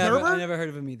 Oh, it's I Gerber? never heard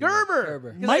of him either.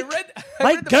 Gerber. 'Cause Mike- I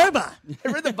Mike read the Gerber.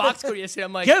 I read the box score yesterday.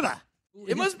 I'm like, Gerber.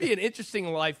 it must be an interesting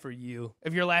life for you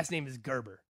if your last name is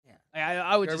Gerber.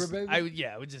 Yeah. I would Gerber, just, baby?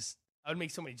 I would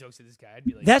make so many jokes to this guy. I'd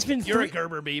be like, That's been you're a 3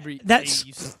 Gerber baby. That's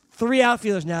baby, you 3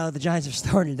 outfielders now the Giants have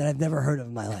started that I've never heard of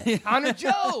in my life. Connor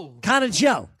Joe. Connor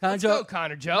Joe. Let's go,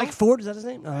 Connor Joe. Mike Ford, is that his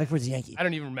name? No, Mike Ford's a Yankee. I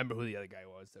don't even remember who the other guy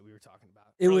was that we were talking about.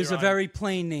 It was earlier a on. very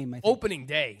plain name, I think. opening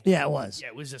day. Yeah, it was. Yeah,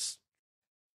 it was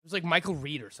like Michael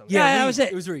Reed or something. Yeah, Reed. that was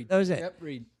it. It was Reed. That was it. Yep,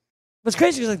 Reed. What's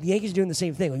crazy is like the Yankees are doing the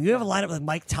same thing. When you have a lineup with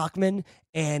Mike Tauchman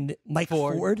and Mike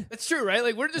Ford. That's true, right?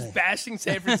 Like we're just bashing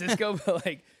San Francisco, but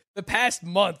like the past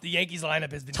month, the Yankees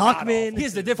lineup has been Tauchman,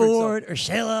 Here's the difference, Ford,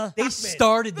 Urshela. They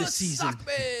started the Good season.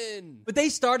 Suckman. But they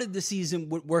started the season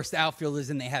with worse outfielders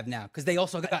than they have now because they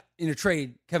also got in a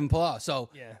trade Kevin Pillar. So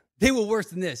Yeah. they were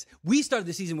worse than this. We started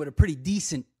the season with a pretty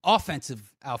decent offensive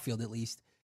outfield, at least.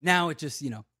 Now it just,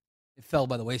 it fell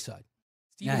by the wayside.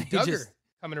 Steven Yeah, he Duggar just-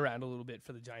 coming around a little bit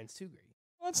for the Giants too, Greg.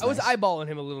 That's I was nice. eyeballing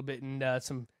him a little bit in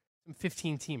some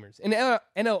 15 teamers. And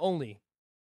NL only,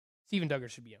 Steven Duggar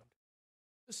should be owned.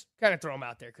 Just kind of throw him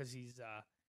out there because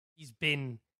he's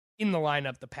been in the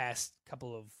lineup the past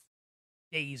couple of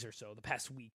days or so, the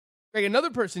past week. Greg, another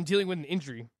person dealing with an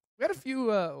injury. We had a few,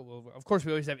 well, of course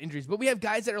we always have injuries, but we have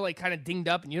guys that are like kind of dinged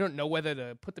up and you don't know whether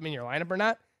to put them in your lineup or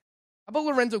not. How about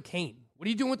Lorenzo Cain? What are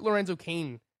you doing with Lorenzo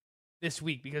Cain this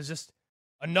week? Because just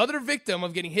another victim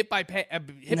of getting hit by a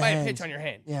pitch on your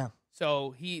hand. Yeah.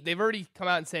 So they've already come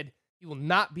out and said he will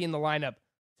not be in the lineup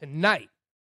tonight.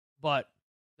 But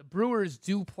the Brewers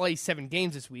do play 7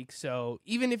 games this week. So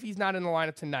even if he's not in the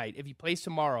lineup tonight, if he plays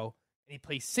tomorrow he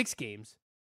plays 6 games,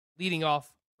 leading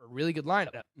off for a really good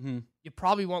lineup, you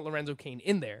probably want Lorenzo Cain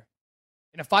in there.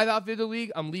 In a 5 outfielder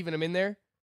league, I'm leaving him in there.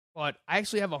 But I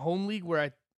actually have a home league where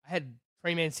I had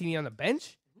Trey Mancini on the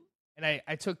bench, and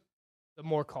I took the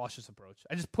more cautious approach.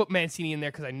 I just put Mancini in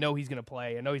there because I know he's going to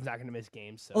play. I know he's not going to miss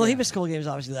games. So. Well, he missed a couple games,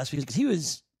 obviously, last week because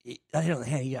he got hit on the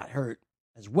hand. He got hurt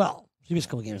as well. He missed a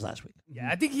couple games last week. Yeah,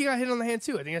 I think he got hit on the hand,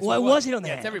 too. I think that's well, what it was hit on the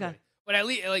hand. It's everybody. Okay. But at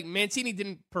least, like, Mancini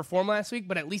didn't perform last week,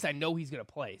 but at least I know he's going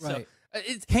to play. Right. So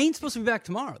Kane's supposed to be back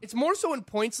tomorrow. it's more so in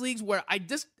points leagues where I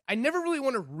never really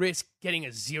want to risk getting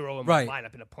a 0 in my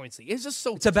lineup in a points league. It's just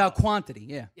so It's about quantity,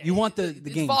 yeah. You want the it's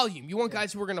game. volume. You want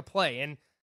guys who are going to play. And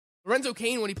Lorenzo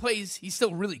Cain, when he plays, he's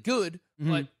still really good,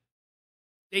 but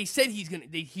they said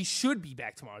he should be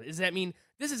back tomorrow. Does that mean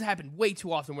this has happened way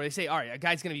too often where they say, all right, a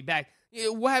guy's going to be back.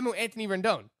 What happened with Anthony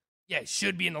Rendon? Yeah,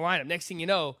 should be in the lineup. Next thing you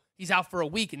know, he's out for a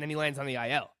week and then he lands on the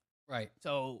IL. Right.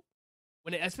 So,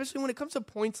 especially when it comes to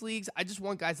points leagues, I just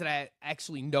want guys that I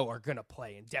actually know are going to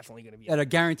play and definitely going to be that are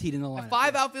guaranteed in the lineup. A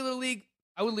 5 outfielder league,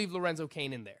 I would leave Lorenzo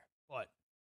Cain in there. But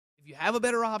if you have a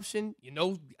better option, you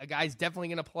know a guy's definitely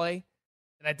going to play,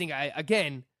 then I think I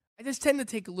just tend to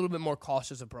take a little bit more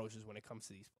cautious approaches when it comes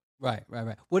to these. Right.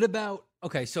 What about,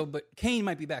 but Cain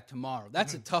might be back tomorrow.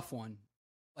 That's a tough one.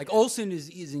 Like Olsen is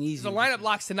an easy. The lineup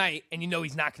locks tonight, and you know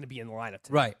he's not going to be in the lineup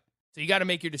today. Right. So you got to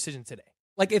make your decision today.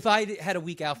 Like if I had a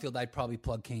weak outfield, I'd probably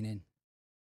plug Cain in,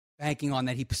 banking on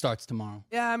that he starts tomorrow.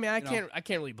 Yeah, I mean, I can't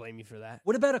really blame you for that.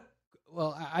 What about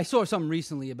I saw something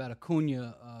recently about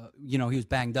Acuna. He was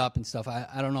banged up and stuff.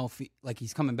 I don't know if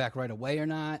he's coming back right away or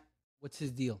not. What's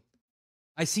his deal?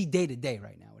 I see day to day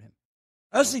right now with him.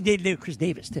 I also see day-to-day with Chris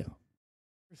Davis, too.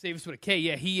 Chris Davis with a K.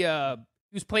 Yeah, he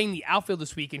was playing the outfield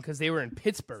this weekend because they were in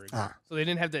Pittsburgh. So they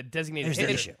didn't have the designated There's the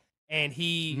hitter. issue. And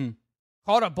he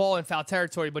caught a ball in foul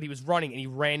territory, but he was running, and he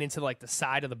ran into the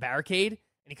side of the barricade, and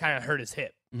he kind of hurt his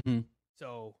hip.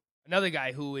 So another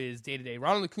guy who is day-to-day.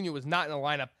 Ronald Acuna was not in the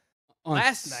lineup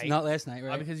last night. Not last night,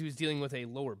 right? Because he was dealing with a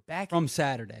lower back. From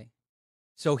Saturday.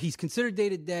 So he's considered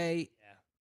day-to-day. Yeah.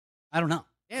 I don't know.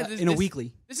 Yeah, a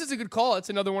weekly. This is a good call. It's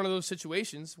another one of those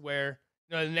situations where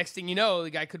the next thing you know, the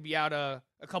guy could be out a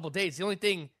couple of days. The only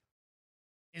thing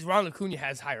is Ronald Acuna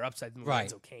has higher upside than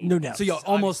Lorenzo Cain. No doubt. So you're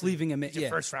almost leaving him. He's a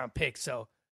first-round pick. So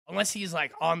unless he's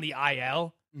on the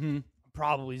IL, I'm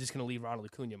probably just going to leave Ronald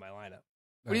Acuna in my lineup. Right.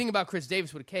 What do you think about Chris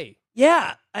Davis with a K?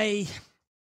 Yeah, I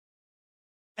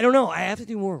don't know. I have to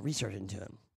do more research into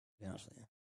him, to be honest with you.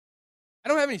 I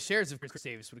don't have any shares of Chris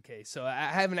Davis with a K, so I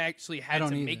haven't actually had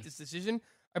to make this decision.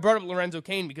 I brought up Lorenzo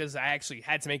Cain because I actually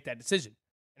had to make that decision,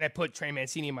 and I put Trey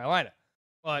Mancini in my lineup.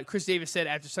 But Chris Davis said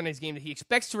after Sunday's game that he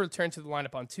expects to return to the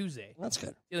lineup on Tuesday. That's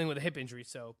good. Dealing with a hip injury,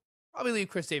 so probably leave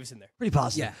Chris Davis in there. Pretty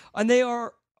positive. Yeah. And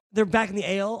they're back in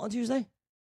the AL on Tuesday?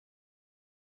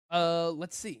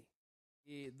 Let's see.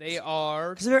 They are...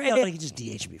 Because if they're AL, they can just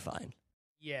DH and be fine.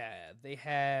 Yeah, they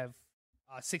have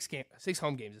 6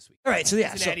 home games this week. All right, so yeah.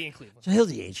 Cincinnati and Cleveland. So he'll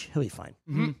DH. He'll be fine.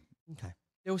 Okay.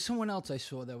 There was someone else I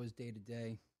saw that was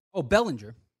day-to-day. Oh,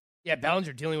 Bellinger. Yeah,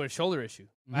 Bellinger dealing with a shoulder issue.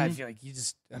 I feel like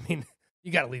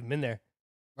you got to leave him in there.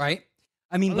 Right?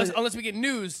 I mean, unless we get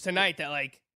news tonight that,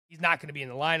 he's not going to be in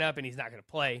the lineup and he's not going to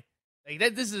play.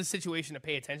 This is a situation to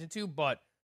pay attention to, but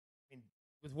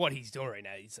with what he's doing right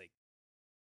now, he's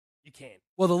you can't.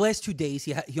 Well, the last 2 days,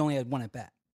 he only had 1 at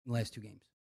bat in the last 2 games.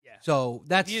 Yeah. So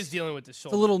he is dealing with the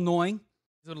shoulder. It's a little annoying.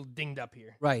 He's a little dinged up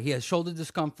here. Right. He has shoulder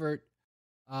discomfort.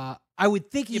 I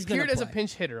would think he's going to appeared as a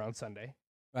pinch hitter on Sunday.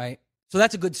 Right. So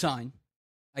that's a good sign,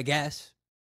 I guess,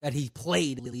 that he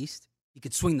played at least. He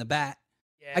could swing the bat.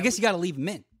 Yeah, I guess you got to leave him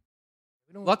in.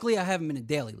 Luckily, I have him in a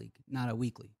daily league, not a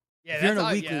weekly. Yeah, if you're in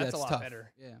a weekly, that's a lot tough.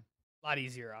 better. Yeah. A lot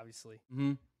easier, obviously.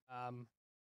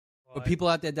 But people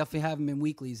out there definitely have him in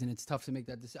weeklies, and it's tough to make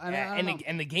that decision.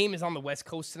 And the game is on the West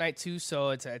Coast tonight, too,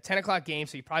 so it's a 10 o'clock game,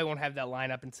 so you probably won't have that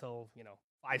lineup until,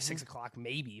 5, 6 o'clock,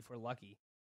 maybe, if we're lucky.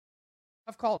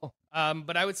 Tough call.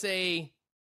 But I would say,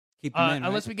 keep him in,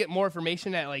 unless we get more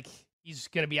information that, he's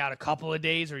going to be out a couple of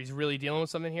days or he's really dealing with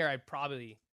something here, I'd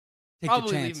probably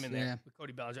leave him in there with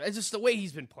Cody Bellinger. It's just the way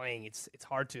he's been playing. It's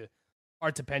hard to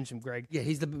bench him, Greg. Yeah,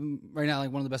 he's right now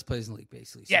one of the best players in the league,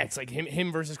 basically. So. Yeah, it's like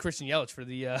him versus Christian Yelich for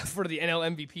the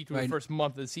NL MVP through the first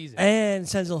month of the season. And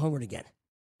Senzel homered again.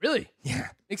 Really? Yeah.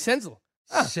 Nick Senzel.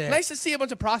 Nice to see a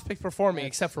bunch of prospects performing,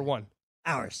 except for one.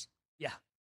 Ours. Yeah.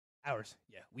 Ours.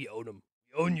 Yeah, we own him.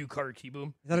 We own you, Carter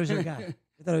Kieboom. I thought it was your guy.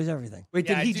 I thought it was everything. Wait,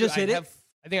 did he just hit it?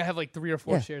 I think I have 3 or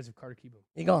 4 shares of Carter Kieboom.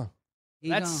 He gone.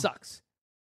 That sucks.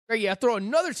 Greg, I'll throw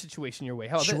another situation your way.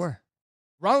 How about this? Sure.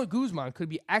 Ronald Guzman could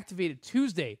be activated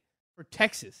Tuesday for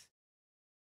Texas.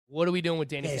 What are we doing with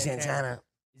Danny Santana?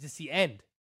 Is this the end?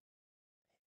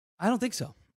 I don't think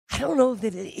so. I don't know if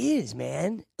that it is,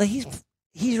 man. Like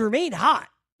he's remained hot.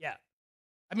 Yeah,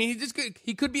 I mean,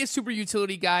 he could be a super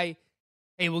utility guy.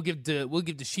 Hey, we'll give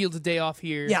the Shields a day off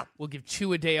here. Yeah, we'll give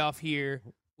Chu a day off here.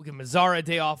 We'll give Mazzara a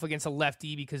day off against a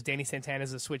lefty because Danny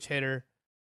Santana's a switch hitter.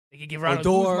 They could give Ronald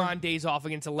Guzman days off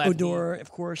against a lefty. Odor, of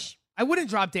course. I wouldn't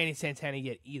drop Danny Santana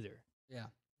yet either. Yeah.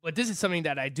 But this is something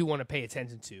that I do want to pay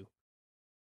attention to.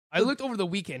 I looked over the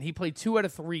weekend. He played 2 out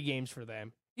of 3 games for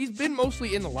them. He's been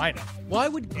mostly in the lineup. Why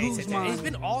would Guzman? He's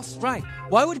been awesome. Right.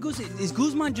 Why would Guzman? Is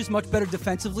Guzman just much better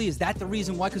defensively? Is that the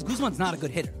reason why? Because Guzman's not a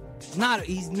good hitter. He's not.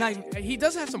 He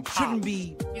does have some pop. Shouldn't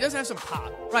be. He does have some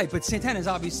pop. Right, but Santana's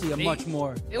obviously much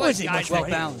more. They like guys well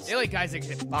balanced. They like guys that can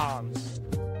hit bombs.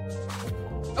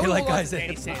 They like guys that Danny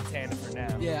hit Santana for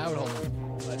now. Yeah, I would hold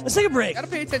on. Let's take a break. Gotta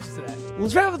pay attention to that.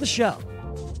 Let's wrap up the show,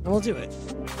 and we'll do it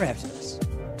right after this.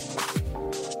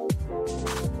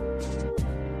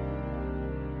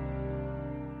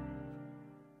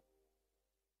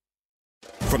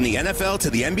 From the NFL to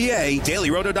the NBA,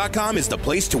 DailyRoto.com is the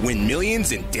place to win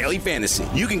millions in daily fantasy.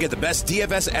 You can get the best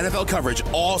DFS NFL coverage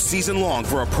all season long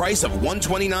for a price of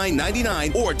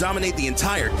 $129.99 or dominate the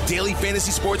entire daily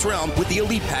fantasy sports realm with the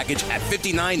Elite Package at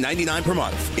 $59.99 per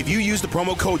month. If you use the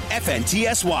promo code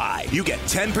FNTSY, you get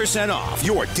 10% off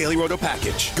your Daily Roto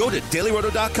package. Go to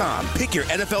DailyRoto.com, pick your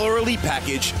NFL or Elite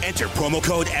Package, enter promo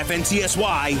code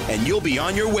FNTSY, and you'll be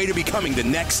on your way to becoming the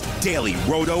next Daily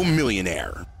Roto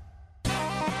millionaire.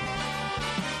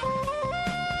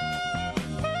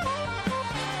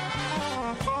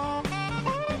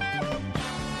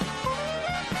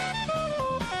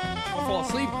 Fall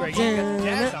asleep, Greg. You got the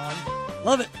jazz on.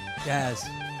 Love it. Jazz.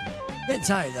 Getting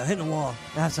tired though, hitting the wall.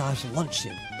 I have to have some lunch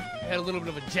soon. We had a little bit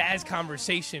of a jazz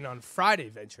conversation on Friday,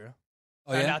 Ventura.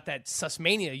 Oh, Found yeah? out that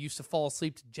Sussmania used to fall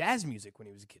asleep to jazz music when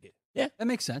he was a kid. That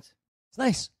makes sense. It's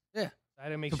nice. Yeah. I had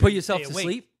to make To sure put you yourself stay to awake.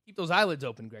 sleep? Keep those eyelids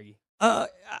open, Greggy. I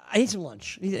need some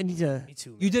lunch. I need to. Me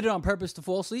too. You did it on purpose to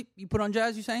fall asleep? You put on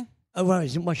jazz, you saying? When I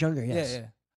was much younger, yes.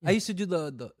 Yeah. I used to do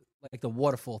the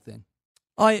waterfall thing.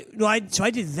 So I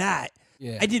did that.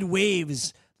 Yeah. I did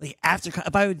waves like after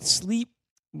if I would sleep.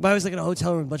 If I was like in a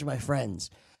hotel room with a bunch of my friends,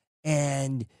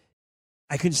 and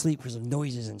I couldn't sleep because of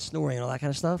noises and snoring and all that kind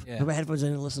of stuff. Yeah. Put my headphones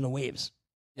in and listen to waves.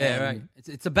 Yeah, And right.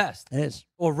 It's the best. It is.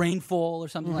 Or rainfall or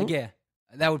something like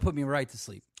that would put me right to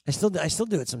sleep. I still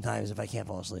do it sometimes if I can't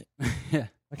fall asleep. Yeah.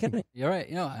 Why can't I? You're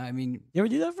right. I mean, You ever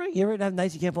do that, Frank? You ever have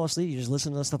nights you can't fall asleep? You just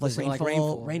listen to stuff like Listen to,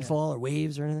 rainfall, rainfall, or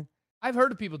waves or anything. I've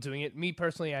heard of people doing it. Me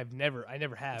personally, I never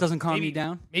have. it doesn't calm maybe, you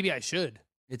down. Maybe I should.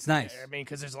 It's nice. I mean,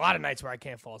 because there's a lot of nights where I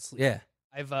can't fall asleep. Yeah.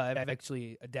 I've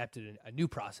actually adapted a new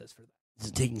process for that. Is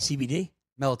it taking CBD?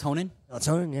 Melatonin?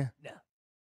 Melatonin? Yeah. No.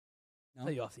 No?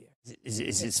 Tell you off the air. Is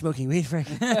it smoking weed, Frank?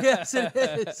 Yes, it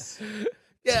is.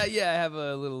 Yeah, I have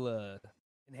a little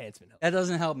enhancement. That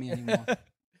doesn't help me anymore.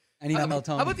 I need that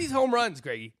melatonin. How about these home runs,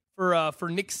 Greggy, for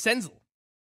Nick Senzel?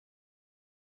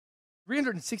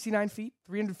 369 feet,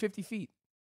 350 feet.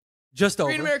 Just over.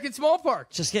 Great American Small Park.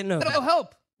 Just getting over. That'll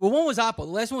help. Well, one was Oppo. The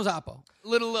last one was Oppo. A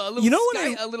little You know what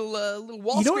sky, I- a little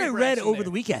wall. You know what I scraper read action over there.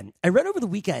 the weekend? I read over the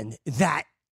weekend that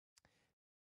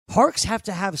parks have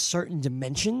to have certain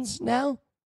dimensions now,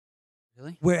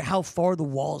 Really? where how far the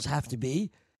walls have to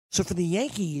be. So for the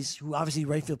Yankees, who obviously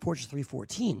right field porch is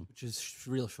 314, Which is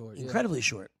real short. yeah. incredibly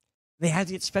short, they had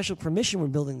to get special permission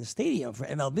when building the stadium for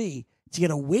MLB to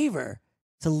get a waiver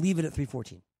to leave it at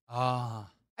 314. Ah.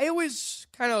 I always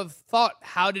kind of thought,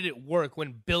 how did it work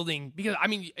when building? Because I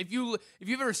mean, if you've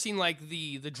ever seen like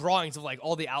the drawings of like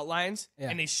all the outlines, Yeah.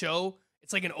 and they show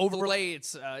it's like an overlay.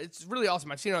 It's really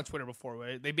awesome. I've seen it on Twitter before,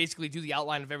 where they basically do the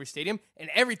outline of every stadium, and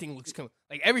everything looks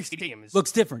like every stadium is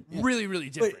Looks different. Yeah. really, really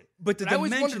different. but the And I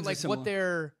always dimensions wondered are like similar. what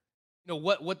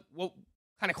their, what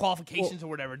kind of qualifications or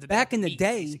whatever. Did they Back have in to the meet,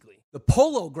 day, basically. the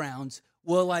polo grounds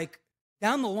were like,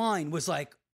 down the line was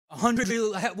like 100,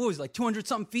 what was it, like 200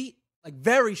 something feet? Like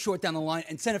very short down the line,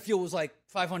 and center field was like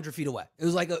 500 feet away. It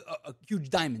was like a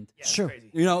huge diamond. Yeah, it's Sure. crazy.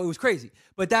 You know, it was crazy.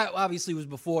 But that obviously was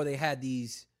before they had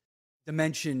these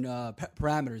dimension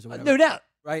parameters or whatever. No doubt.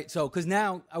 Right? So, because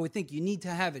now I would think you need to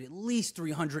have it at least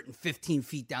 315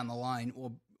 feet down the line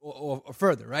or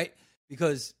further, right?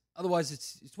 Because otherwise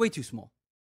it's way too small.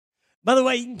 By the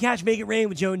way, you can catch Make It Rain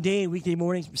with Joe and Dane weekday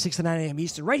mornings from 6 to 9 a.m.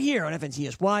 Eastern right here on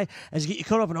FNTSY as you get you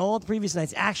caught up on all the previous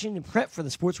night's action and prep for the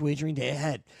sports wagering day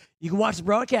ahead. You can watch the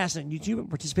broadcast on YouTube and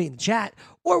participate in the chat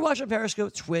or watch on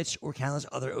Periscope, Twitch, or countless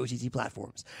other OTT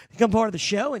platforms. Become part of the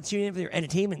show and tune in for your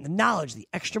entertainment and the knowledge, the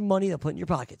extra money they'll put in your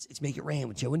pockets. It's Make It Rain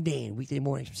with Joe and Dane weekday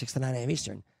mornings from 6 to 9 a.m.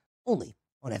 Eastern only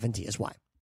on FNTSY.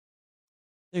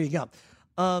 There you go.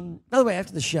 By the way,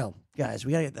 after the show, guys,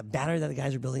 we got to get the banner that the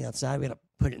guys are building outside. We got to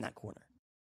put it in that corner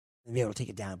and be able to take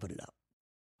it down and put it up.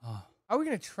 Oh. How are we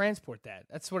going to transport that?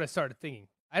 That's what I started thinking.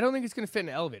 I don't think it's going to fit in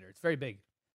an elevator. It's very big.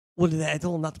 Well, I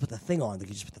told them not to put the thing on. They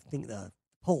could just put the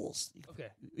poles. Okay.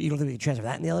 You don't think we can transfer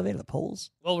that in the elevator, the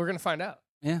poles? Well, we're going to find out.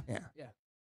 Yeah. Yeah.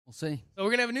 We'll see. So we're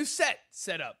going to have a new set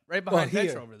up right behind here.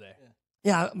 Venture over there.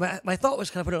 Yeah, my thought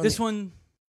was kind of put it on This one,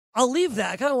 I'll leave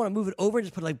that. I kind of want to move it over and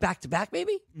just put it like back to back,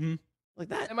 maybe? Mhm. Like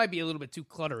that. That might be a little bit too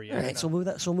cluttery. All right, so move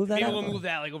that. So move that. Maybe out. we'll move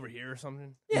that like over here or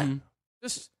something. Yeah. Mhm.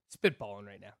 Just spitballing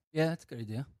right now. Yeah, that's a good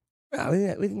idea.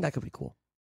 Yeah, we think that could be cool.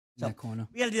 In that corner.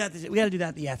 We got to do that. We got to do that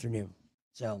in the afternoon.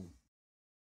 So,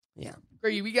 yeah.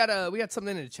 Great, we got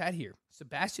something in the chat here.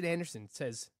 Sebastian Anderson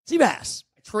says, Seabass.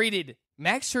 I traded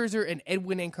Max Scherzer and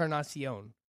Edwin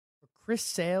Encarnacion for Chris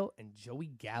Sale and Joey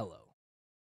Gallo.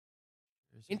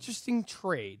 Interesting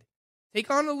trade. Take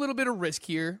on a little bit of risk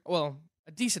here. Well,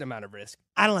 a decent amount of risk.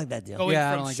 I don't like that deal. Going Yeah,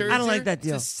 I from don't like it. Scherzer I don't like that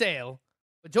deal. to Sale.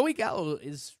 But Joey Gallo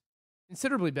is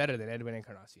considerably better than Edwin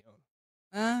Encarnacion.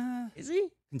 Is he?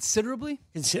 Considerably.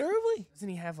 Considerably? Doesn't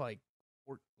he have like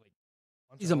bunch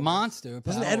He's of a home runs? monster.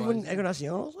 Doesn't power-wise. Edwin Encarnacion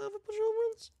also have a bunch of home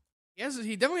runs?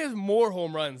 He definitely has more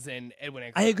home runs than Edwin I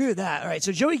Encarnacion. agree with that. All right,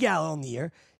 so Joey Gallo on the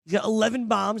year. He's got 11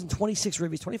 bombs and 26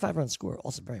 ribbies, 25 runs scored.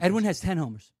 Also very Edwin impressive. has 10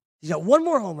 homers. He's got one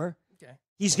more homer. Okay.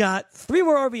 He's got 3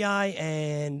 more RBI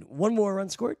and 1 more run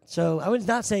scored. So I would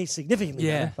not say significantly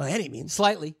Yeah. better by any means.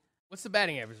 Slightly. What's the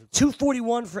batting average?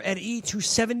 241 for Ed E,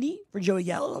 270 for Joey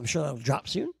Gallo. I'm sure that'll drop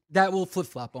soon. That will flip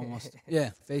flop almost.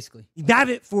 Yeah, basically. The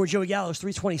BABIP for Joey Gallo is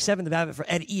 327. The BABIP for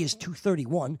Ed E is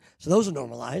 231. So those will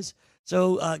normalize.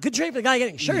 So good trade for the guy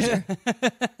getting Scherzer.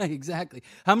 Exactly.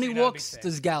 How many You're not a big walks fan.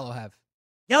 does Gallo have?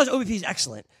 Gallo's OBP is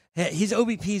excellent. His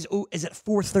OBP is at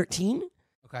 413.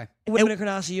 Okay. Edwin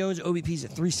Encarnacion's OBP is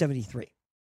at 373.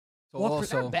 So Walk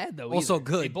also Not bad though. Also either.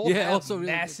 good. They both Yeah, have also really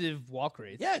good. massive walk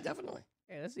rates. Yeah, definitely.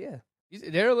 Yeah.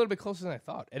 They're a little bit closer than I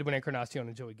thought. Edwin Encarnacion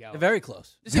and Joey Gallo. They're very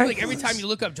close. It seems like very every close. time you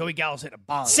look up, Joey Gallo's hitting a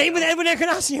bomb. Same with Edwin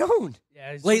Encarnacion.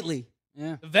 Yeah, he's Lately.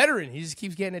 Yeah. the veteran. He just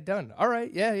keeps getting it done. All right.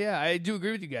 Yeah. I do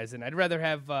agree with you guys. And I'd rather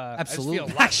have Absolutely. I just feel a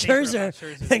lot Max safer about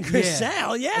Scherzer than Chris Yeah.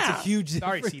 Sale. Yeah. That's a huge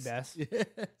Sorry, difference. Seabass.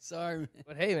 Yeah. Sorry, man.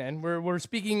 But hey, man, we're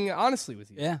speaking honestly with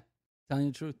you. Yeah. Telling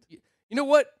you the truth. You know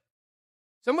what?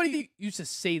 Somebody used to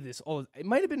say this all. It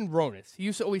might have been Ronis. He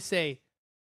used to always say,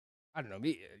 I don't know.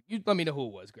 You let me know who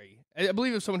it was, Greg. I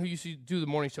believe it was someone who used to do the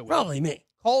morning show with us. Probably me.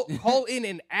 Call in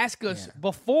and ask us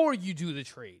before you do the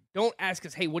trade. Don't ask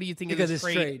us, hey, what do you think Think of of this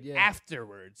this trade, trade, yeah.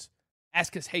 afterwards?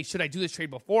 Ask us, hey, should I do this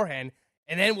trade beforehand?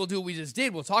 And then we'll do what we just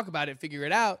did. We'll talk about it, figure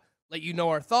it out, let you know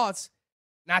our thoughts.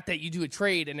 Not that you do a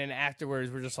trade and then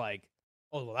afterwards we're just like,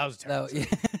 oh, well, that was a terrible. So, trade.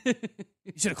 yeah.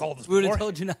 You should have called us We would have beforehand.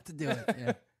 told you not to do it.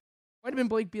 Yeah. Might have been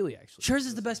Blake Beasley, actually.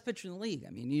 Scherzer's the best pitcher in the league.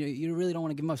 I mean, you really don't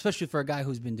want to give him up, especially for a guy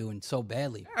who's been doing so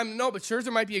badly. No, but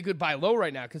Scherzer might be a good buy low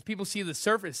right now because people see the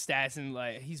surface stats and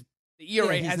like the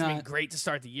ERA he's hasn't been not- great to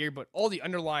start the year, but all the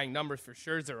underlying numbers for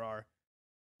Scherzer are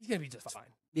he's gonna be just fine.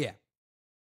 Yeah.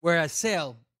 Whereas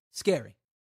Sale, scary.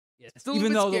 Yeah, still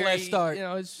Even a little though bit the last scary, start- you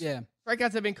know, his Yeah.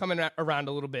 strikeouts have been coming around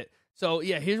a little bit. So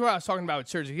yeah, here's what I was talking about with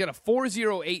Scherzer. He got a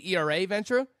 4.08 ERA,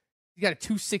 Ventura. He got a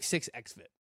 2.66 xFIP.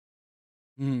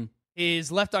 Mm.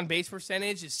 His left on base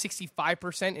percentage is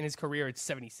 65%. In his career, it's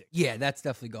 76. Yeah, that's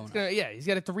definitely going on. He's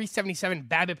got a 377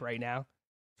 BABIP right now,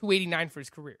 289 for his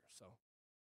career. So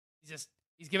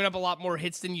he's giving up a lot more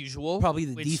hits than usual. Probably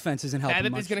the which defense isn't helping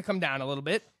BABIP much. is going to come down a little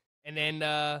bit, and then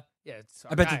it's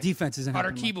I bet our the guy, defense isn't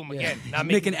Carter helping Kieboom much. again, Yeah. not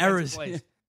Making defensive errors. plays.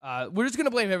 We're just going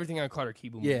to blame everything on Carter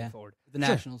Kieboom moving Yeah. forward. The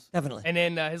Nationals. Definitely. And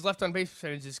then his left on base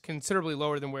percentage is considerably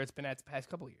lower than where it's been at the past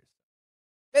couple of years.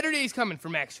 Better days coming for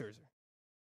Max Scherzer.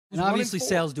 And Who's obviously 1-4.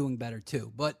 Sale's doing better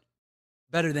too, but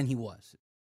better than he was.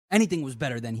 Anything was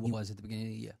better than he was at the beginning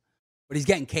of the year. But he's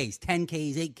getting Ks, 10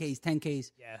 Ks, 8 Ks, 10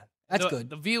 Ks. Yeah, That's the, good.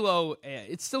 The velo,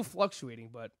 it's still fluctuating,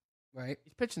 but Right?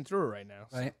 he's pitching through it right now.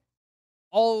 So Right.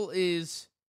 all is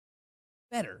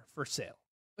better for Sale,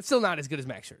 but still not as good as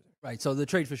Max Scherzer. Right. So the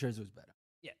trade for Scherzer was better.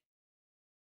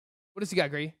 What does he got,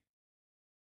 Grady?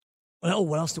 Well,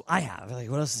 what else do I have? Like,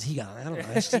 what else has he got? I don't know.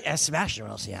 Ask Sebastian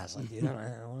what else he has. Like, dude, what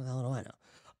the hell do I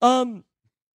know?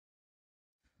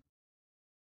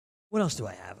 What else do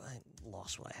I have? I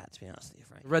lost what I had, to be honest with you,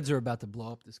 Frank. The Reds are about to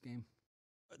blow up this game.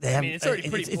 They have, it's already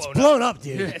pretty it's blown blown up,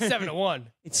 dude. Yeah, 7-1.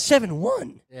 It's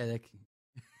 7-1. Yeah, they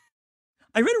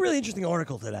I read a really interesting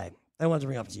article today that I wanted to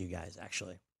bring up to you guys,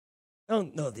 actually. I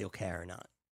don't know if you'll care or not.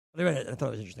 But I read it. I thought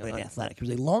it was interesting on The Athletic. It was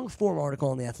a long-form article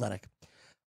on The Athletic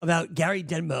about Gary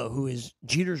Denbo, who is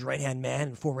Jeter's right-hand man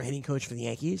and former hitting coach for the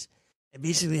Yankees, and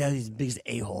basically has his biggest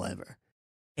a-hole ever.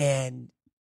 And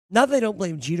not that I don't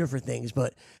blame Jeter for things,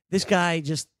 but this guy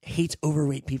just hates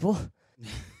overweight people.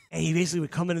 And he basically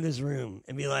would come into this room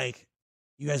and be like,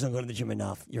 you guys don't go to the gym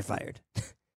enough. You're fired.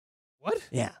 What?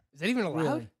 Yeah. Is that even allowed?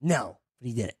 Really? No, but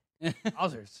he did it.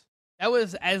 Wowzers. That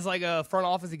was as like a front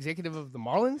office executive of the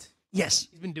Marlins? Yes.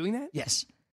 He's been doing that? Yes.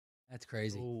 That's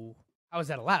crazy. Oh, how is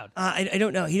that allowed? I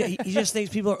don't know. He just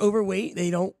thinks people are overweight.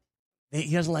 He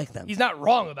doesn't like them. He's not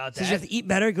wrong about Says that. you have to eat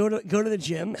better, go to the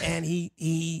gym, and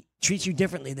he treats you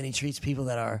differently than he treats people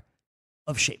that are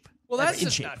of shape. Well, That are that's in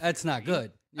just shape. not. That's not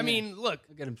good. I Yeah. mean, look,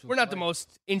 I'll get him some we're not the fight.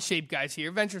 most in shape guys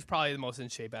here. Venture's probably the most in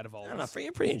shape out of all I of don't know. us.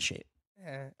 You're pretty in shape.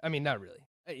 I mean, not really.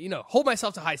 Hold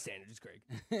myself to high standards, Greg.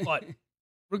 But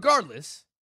regardless,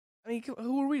 I mean,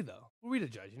 who are we though? Who are we to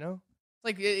judge? It's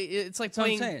like That's what I'm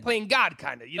playing saying. playing God,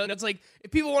 kind of. It's like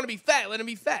if people want to be fat, let them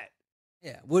be fat.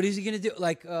 Yeah. What is he going to do?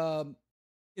 Like,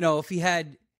 if he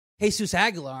had Jesus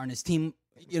Aguilar on his team,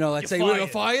 let's say we're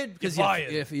fired because You're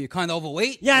fired. if you're kind of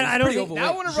overweight. Yeah, he's I don't pretty think- overweight.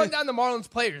 Now I want to run down the Marlins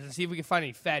players and see if we can find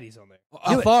any fatties on there.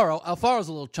 Alfaro's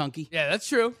a little chunky. Yeah, that's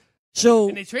true. So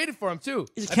And they traded for him too.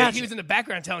 He's a I bet catcher. he was in the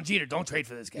background telling Jeter, "Don't trade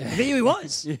for this I guy." bet you he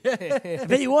was. I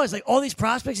bet he was. Like all these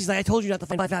prospects, he's like, I told you not to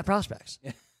find fat prospects.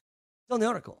 It's on the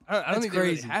article. I don't That's think they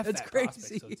really crazy. have That's fat crazy.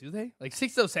 prospects, though, do they? Like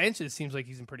Sixto Sanchez seems like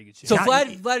he's in pretty good shape. So Not-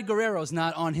 Vlad Guerrero's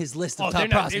not on his list of Oh, top they're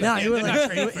not- prospects. No, Yeah, he wouldn't they're not like.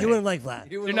 trading for He him. wouldn't like Vlad.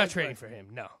 They're not trading for him.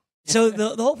 No. So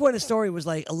the whole point of the story was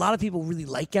like a lot of people really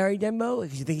like Gary Denbo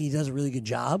because you think he does a really good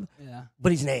job, Yeah.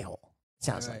 but he's an a-hole.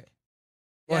 Sounds Right. like.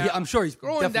 Well, Yeah. I'm sure he's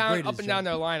Going definitely down great at up his and down job.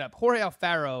 their lineup, Jorge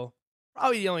Alfaro,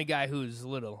 probably the only guy who's a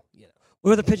little,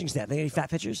 What about the pitching staff? They got any fat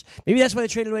pitchers? Maybe that's why they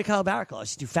traded away Kyle Barraclough.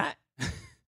 He's too fat.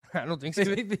 I don't think so.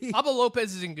 Maybe. Pablo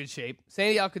Lopez is in good shape.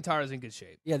 Sandy Alcantara's in good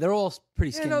shape. Yeah, they're all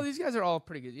pretty Yeah, skinny. no, these guys are all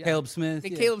pretty good. Yeah. Caleb Smith.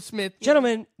 And yeah. Caleb Smith.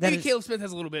 Gentlemen, that Maybe is, Caleb Smith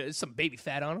has a little bit, some baby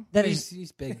fat on him. that he's, is,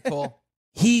 he's big, tall.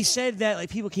 he said that like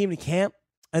people came to camp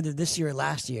either this year or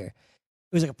last year. It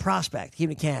was like a prospect came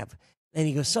to camp, and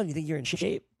he goes, "Son, you think you're in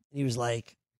shape?" And he was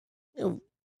like,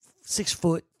 6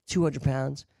 foot, 200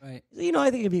 pounds. Right. I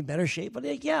think I'd be in better shape. But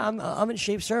like, yeah, I'm in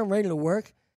shape, sir. I'm ready to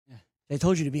work. Yeah. They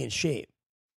told you to be in shape.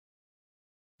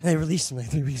 And they released him like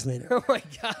 3 weeks later. Oh, my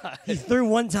God. He threw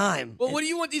one time. Well, what do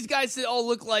you want these guys to all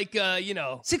look like,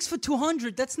 6 foot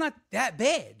 200. That's not that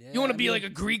bad. You want to I be mean, like a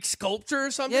Greek sculptor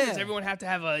or something? Yeah. Does everyone have to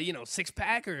have a,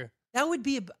 six-pack or? That would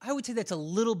be. I would say that's a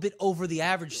little bit over the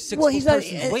average 6 Well, foot he's not.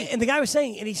 person's weight. And the guy was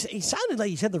saying, and he sounded like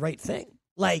he said the right thing.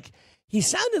 Like he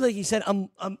sounded like he said, "I'm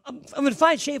in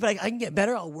fine shape, but I can get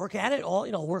better. I'll work at it.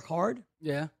 I'll work hard."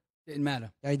 Yeah, didn't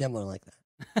matter. Gary Denbo like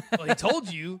that. Well, he told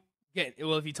you.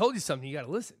 If he told you something, you got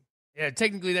to listen. Yeah,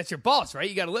 technically that's your boss, right?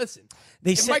 You got to listen.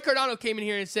 They If said, Mike Cardano came in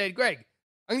here and said, "Greg,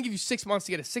 I'm gonna give you 6 months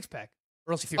to get a six-pack,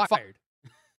 or else you're fired."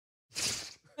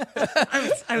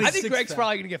 I think Greg's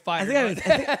probably gonna get fired. I think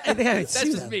I would That's sue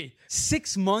just them. me.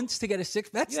 6 months to get a six.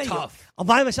 That's Yeah, tough. I'll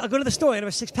buy myself. I'll go to the store. I have a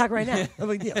 6-pack right now. No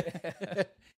big deal.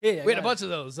 Yeah, We had a bunch of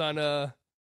those on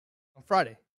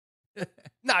Friday.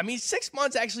 No, I mean 6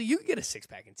 months. Actually, you can get a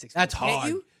six-pack in 6 That's months. Can't hard,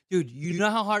 you? dude. You know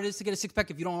how hard it is to get a six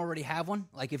pack if you don't already have one.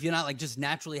 Like if you're not like just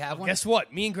naturally have one. Guess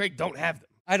what? Me and Greg don't have them.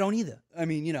 I don't either. I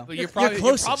mean, But You're you're probably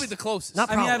closest. the closest. Not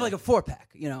I mean, I have probably. like a 4-pack.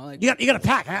 Like You got a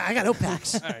pack. I got no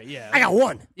packs. All right, yeah. I got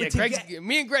one. Yeah, But to Greg's, get-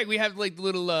 me and Greg, we have like the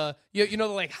little, you know,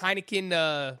 the like Heineken,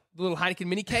 the little Heineken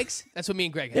mini cakes. That's what me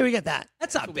and Greg have. There we get that.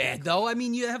 That's not bad though. I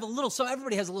mean, you have a little. So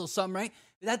everybody has a little something, right?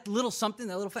 That little something,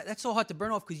 that little fat. That's so hard to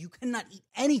burn off because you cannot eat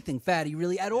anything fatty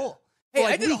really at all. Hey, For,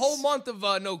 like, I did a weeks. whole month of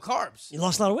no carbs. You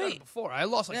lost a lot of Done it weight. before. I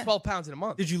lost like Yeah. 12 pounds in a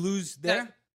month. Did you lose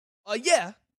there?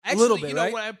 Yeah. Actually, little bit, you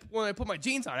know, right? when I put my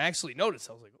jeans on, I actually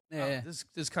noticed. I was like, wow, Yeah. this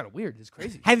is kind of weird. This is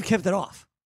crazy. Have you kept it off?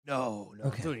 No,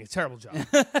 Okay. I'm doing a terrible job. Doing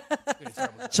a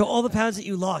terrible job. So all the pounds that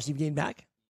you lost, you've gained back?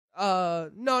 No,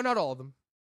 not all of them.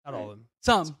 Not all of them.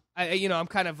 Some. I'm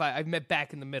kind of, I've met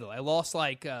back in the middle. I lost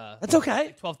like That's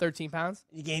okay. 12, 13 pounds.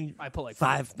 You gained I put like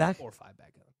 5 back? 4 or 5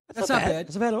 back on. That's not bad.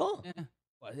 That's not bad at all. Yeah.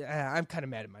 But I'm kind of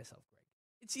mad at myself, Greg.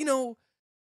 It's,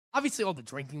 obviously all the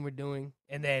drinking we're doing,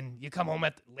 and then you come home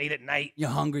late at night, You're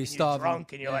hungry, you're starving.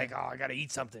 drunk, and you're Yeah. like, oh, I got to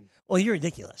eat something. Well, you're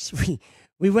ridiculous.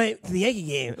 We went to the Yankee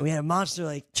game and we had a monster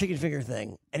like chicken finger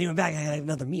thing, and he went back and had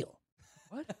another meal.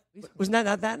 What? Wasn't that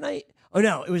not that night? Oh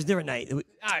no, it was a different night. All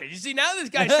right, you see, now this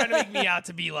guy's trying to make me out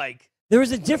to be like There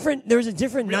was a different real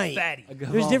night. fatty. A There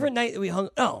was a different night that we hung.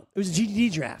 Oh, it was a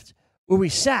GDD draft where we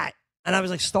sat and I was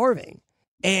like starving,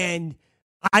 and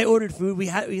I ordered food. We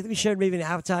shared maybe an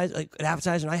appetizer,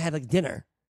 and I had like dinner.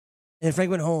 And then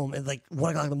Frank went home at like 1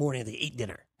 o'clock in the morning and they ate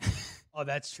dinner. Oh,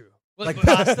 that's true. Like but,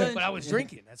 pasta? but I was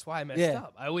drinking. That's why I messed Yeah.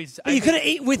 up. I You could have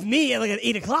ate with me at like at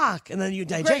 8 o'clock and then you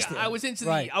Greg, digested. I was into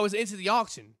Right. the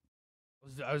auction.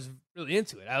 I was really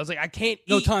into it. I was like, I can't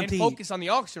No eat time and to eat. focus on the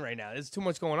auction right now. There's too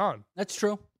much going on. That's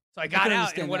true. So I got can out,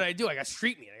 understand and what that. did I do? I got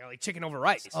street meat. I got like chicken over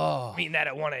rice. Oh. I'm eating that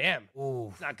at 1 a.m. Ooh.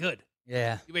 It's not good.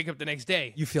 Yeah. You wake up the next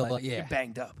day, You feel like, yeah. you're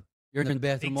banged up. You're in the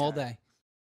bathroom Big all time. day.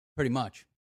 Pretty much.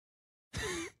 I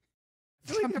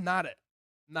feel like I'm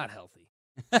not healthy.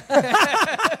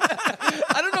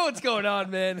 I don't know what's going on,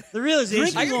 man. The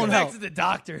realization I gotta go won't back help. to the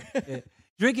doctor.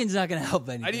 Drinking's not going to help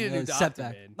anything. I need a new It's doctor,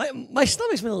 setback. man. my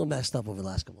stomach's been a little messed up over the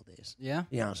last couple of days. Yeah? To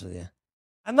be honest with you.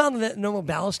 I'm not on the normal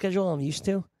bowel schedule I'm used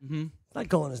to. Mm-hmm. It's not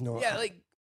going as normal. Yeah, like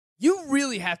you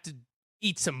really have to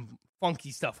eat some funky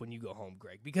stuff when you go home,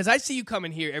 Greg, because I see you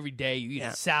coming here every day. You eat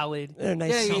a salad, They're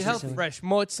nice. Yeah, you sauces healthy. and- fresh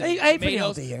mutts, and I eat pretty tomatoes.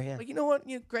 healthy here, yeah. Like, you know what?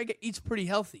 Greg eats pretty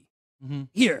healthy. Mm-hmm.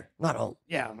 Here, not home.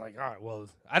 Yeah, I'm like, all right, well,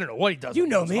 I don't know what he does. You when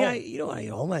he know goes me. home. I eat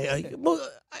home.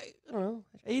 I don't know.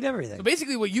 I eat everything. So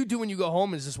basically, what you do when you go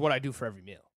home is just what I do for every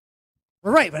meal.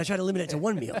 We're right, but I try to limit it to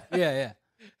one meal. Yeah.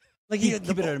 Like Keep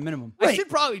it at a minimum. I Right. should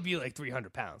probably be like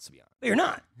 300 pounds, to be honest. But you're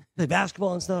not. Play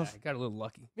basketball and stuff. I got a little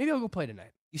lucky. Maybe I'll go play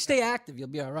tonight. You stay active, you'll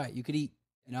be all right. You could eat,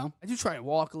 you know? I do try to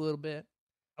walk a little bit.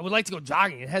 I would like to go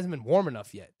jogging. It hasn't been warm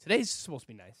enough yet. Today's supposed to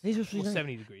be nice. Today's supposed to be Almost nice.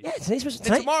 70 degrees. Yeah, today's supposed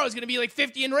to And tomorrow's going to be like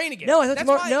 50 and rain again. No, I thought That's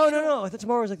tomorrow. why, No, you no, know- no. I thought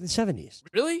tomorrow was like the 70s.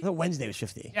 Really? I thought Wednesday was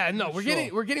 50. Yeah, no,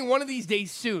 we're getting one of these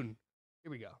days soon.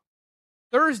 Here we go.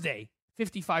 Thursday,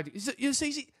 55 degrees.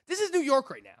 This is New York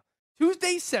right now.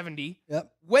 Tuesday, 70.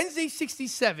 Yep. Wednesday,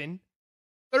 67.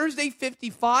 Thursday,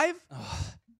 55.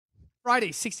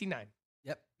 Friday, 69.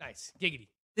 Yep. Nice. Giggity.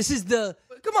 This is the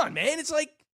But come on, man. It's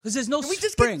like, because there's no can we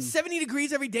just spring. get 70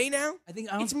 degrees every day now?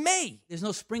 It's May. There's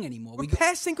no spring anymore. We're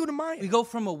past Cinco de Mayo. We go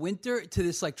from a winter to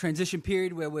this like transition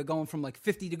period where we're going from like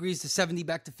 50 degrees to 70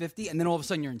 back to 50, and then all of a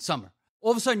sudden you're in summer.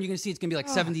 All of a sudden you're gonna see it's gonna be like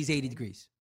 70s, 80 degrees.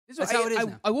 This is That's what- how it is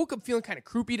now. I woke up feeling kind of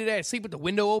croupy today. I sleep with the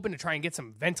window open to try and get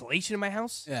some ventilation in my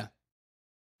house. Yeah.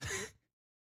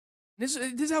 This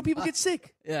is how people get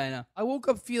sick. Yeah, I know. I woke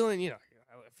up feeling, I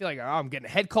feel like, I'm getting a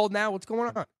head cold now. What's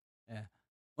going on? Yeah.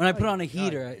 When I put on a God.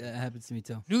 heater, it happens to me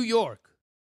too. New York.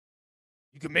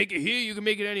 You can make it here. You can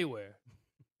make it anywhere.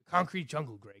 The concrete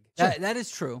jungle, Greg. That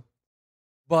is true,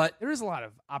 but There is a lot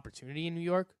of opportunity in New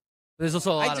York. there's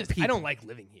also a lot of people. I don't like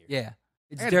living here. Yeah,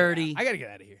 it's I gotta- dirty. I got to get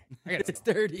out of here. I gotta It's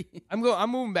go. dirty. I'm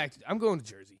moving back. I'm going to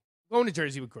Jersey. I'm going to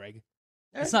Jersey with Greg.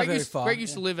 It's not Greg very used, far. Greg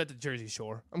used yeah. to live at the Jersey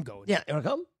Shore. I'm going. Yeah, you want to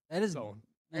come? That is Going.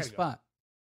 a nice I gotta go. spot.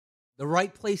 The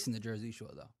right place in the Jersey Shore,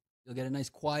 though. You'll get a nice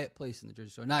quiet place in the Jersey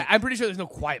Shore. Not, I'm pretty sure there's no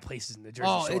quiet places in the Jersey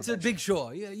Shore. it's a big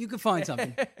shore. Yeah, you can find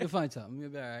something. You'll find something. You'll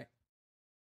be all right.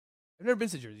 I've never been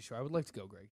to Jersey Shore. I would like to go,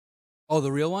 Greg. Oh,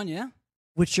 the real one? Yeah.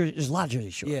 Which there's a lot of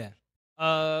Jersey Shore. Yeah.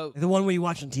 The one where you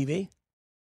watch on TV?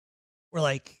 Or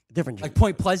like different Jersey Like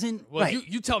Point Pleasant. Well, Right.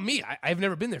 you tell me. I've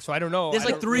never been there, so I don't know. There's I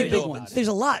like don't 3 really big know ones. about it. There's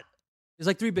a lot. There's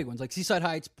like 3 big ones, like Seaside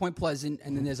Heights, Point Pleasant,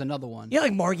 and then there's another one. Yeah,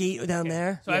 like Margate down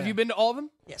there. So have you been to all of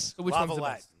them? Yes. So which one's the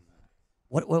Lavalette. best?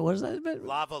 What is that? I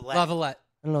Lavalette. Lavalette.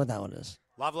 don't know what that one is.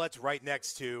 Lavalette's right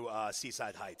next to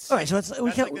Seaside Heights. All right, so we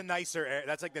That's can't. like the nicer.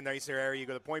 That's like the nicer area. You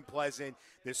go to Point Pleasant.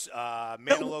 There's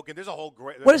Manilokin. There's a whole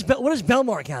great. What does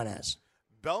Belmar count as?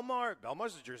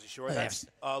 Belmar's the Jersey Shore. Oh, yeah. That's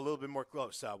a little bit more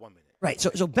close. 1 minute. Right. So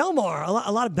Belmar,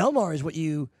 a lot of Belmar is what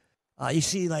you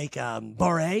see like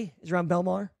Barre is around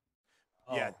Belmar.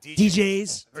 Yeah,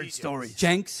 DJs, Heard stories.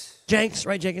 Jenks. Jenks,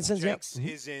 right? Jenkinson's. Jenks Yep.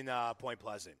 is in Point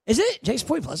Pleasant. Is it Jenks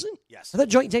Point Pleasant? Yes. I thought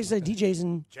Jenks had DJs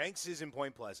in. Jenks is in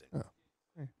Point Pleasant.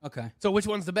 Okay. So which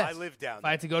one's the best? I live down If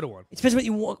I had to go to one. It depends what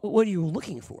you want. What are you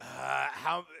looking for?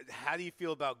 How do you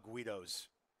feel about Guido's?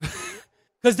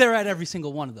 Because they're at every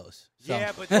single one of those. So.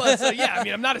 Yeah, but Well, so yeah, I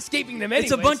mean, I'm not escaping them anyway.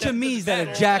 It's a bunch so of it me's doesn't that are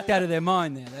matter. jacked out of their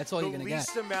mind there. That's all the you're going to get.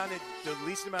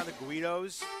 least amount of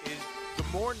Guidos is the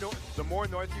more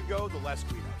north you go, the less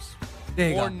Guidos. There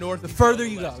you More go. north The you further go,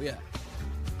 you the go, less. yeah.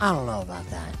 I don't know about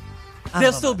that. I don't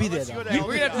They'll know still about be there, Unless you though. go to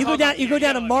We're gonna have LA. to You go talk down. about You go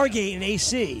down to Guido. Margate and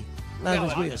AC. Not Yeah,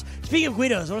 just well, Guidos. Speaking of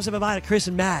Guidos, I want to say bye to Chris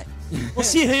and Matt. We'll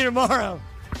see you here tomorrow.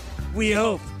 We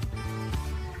hope.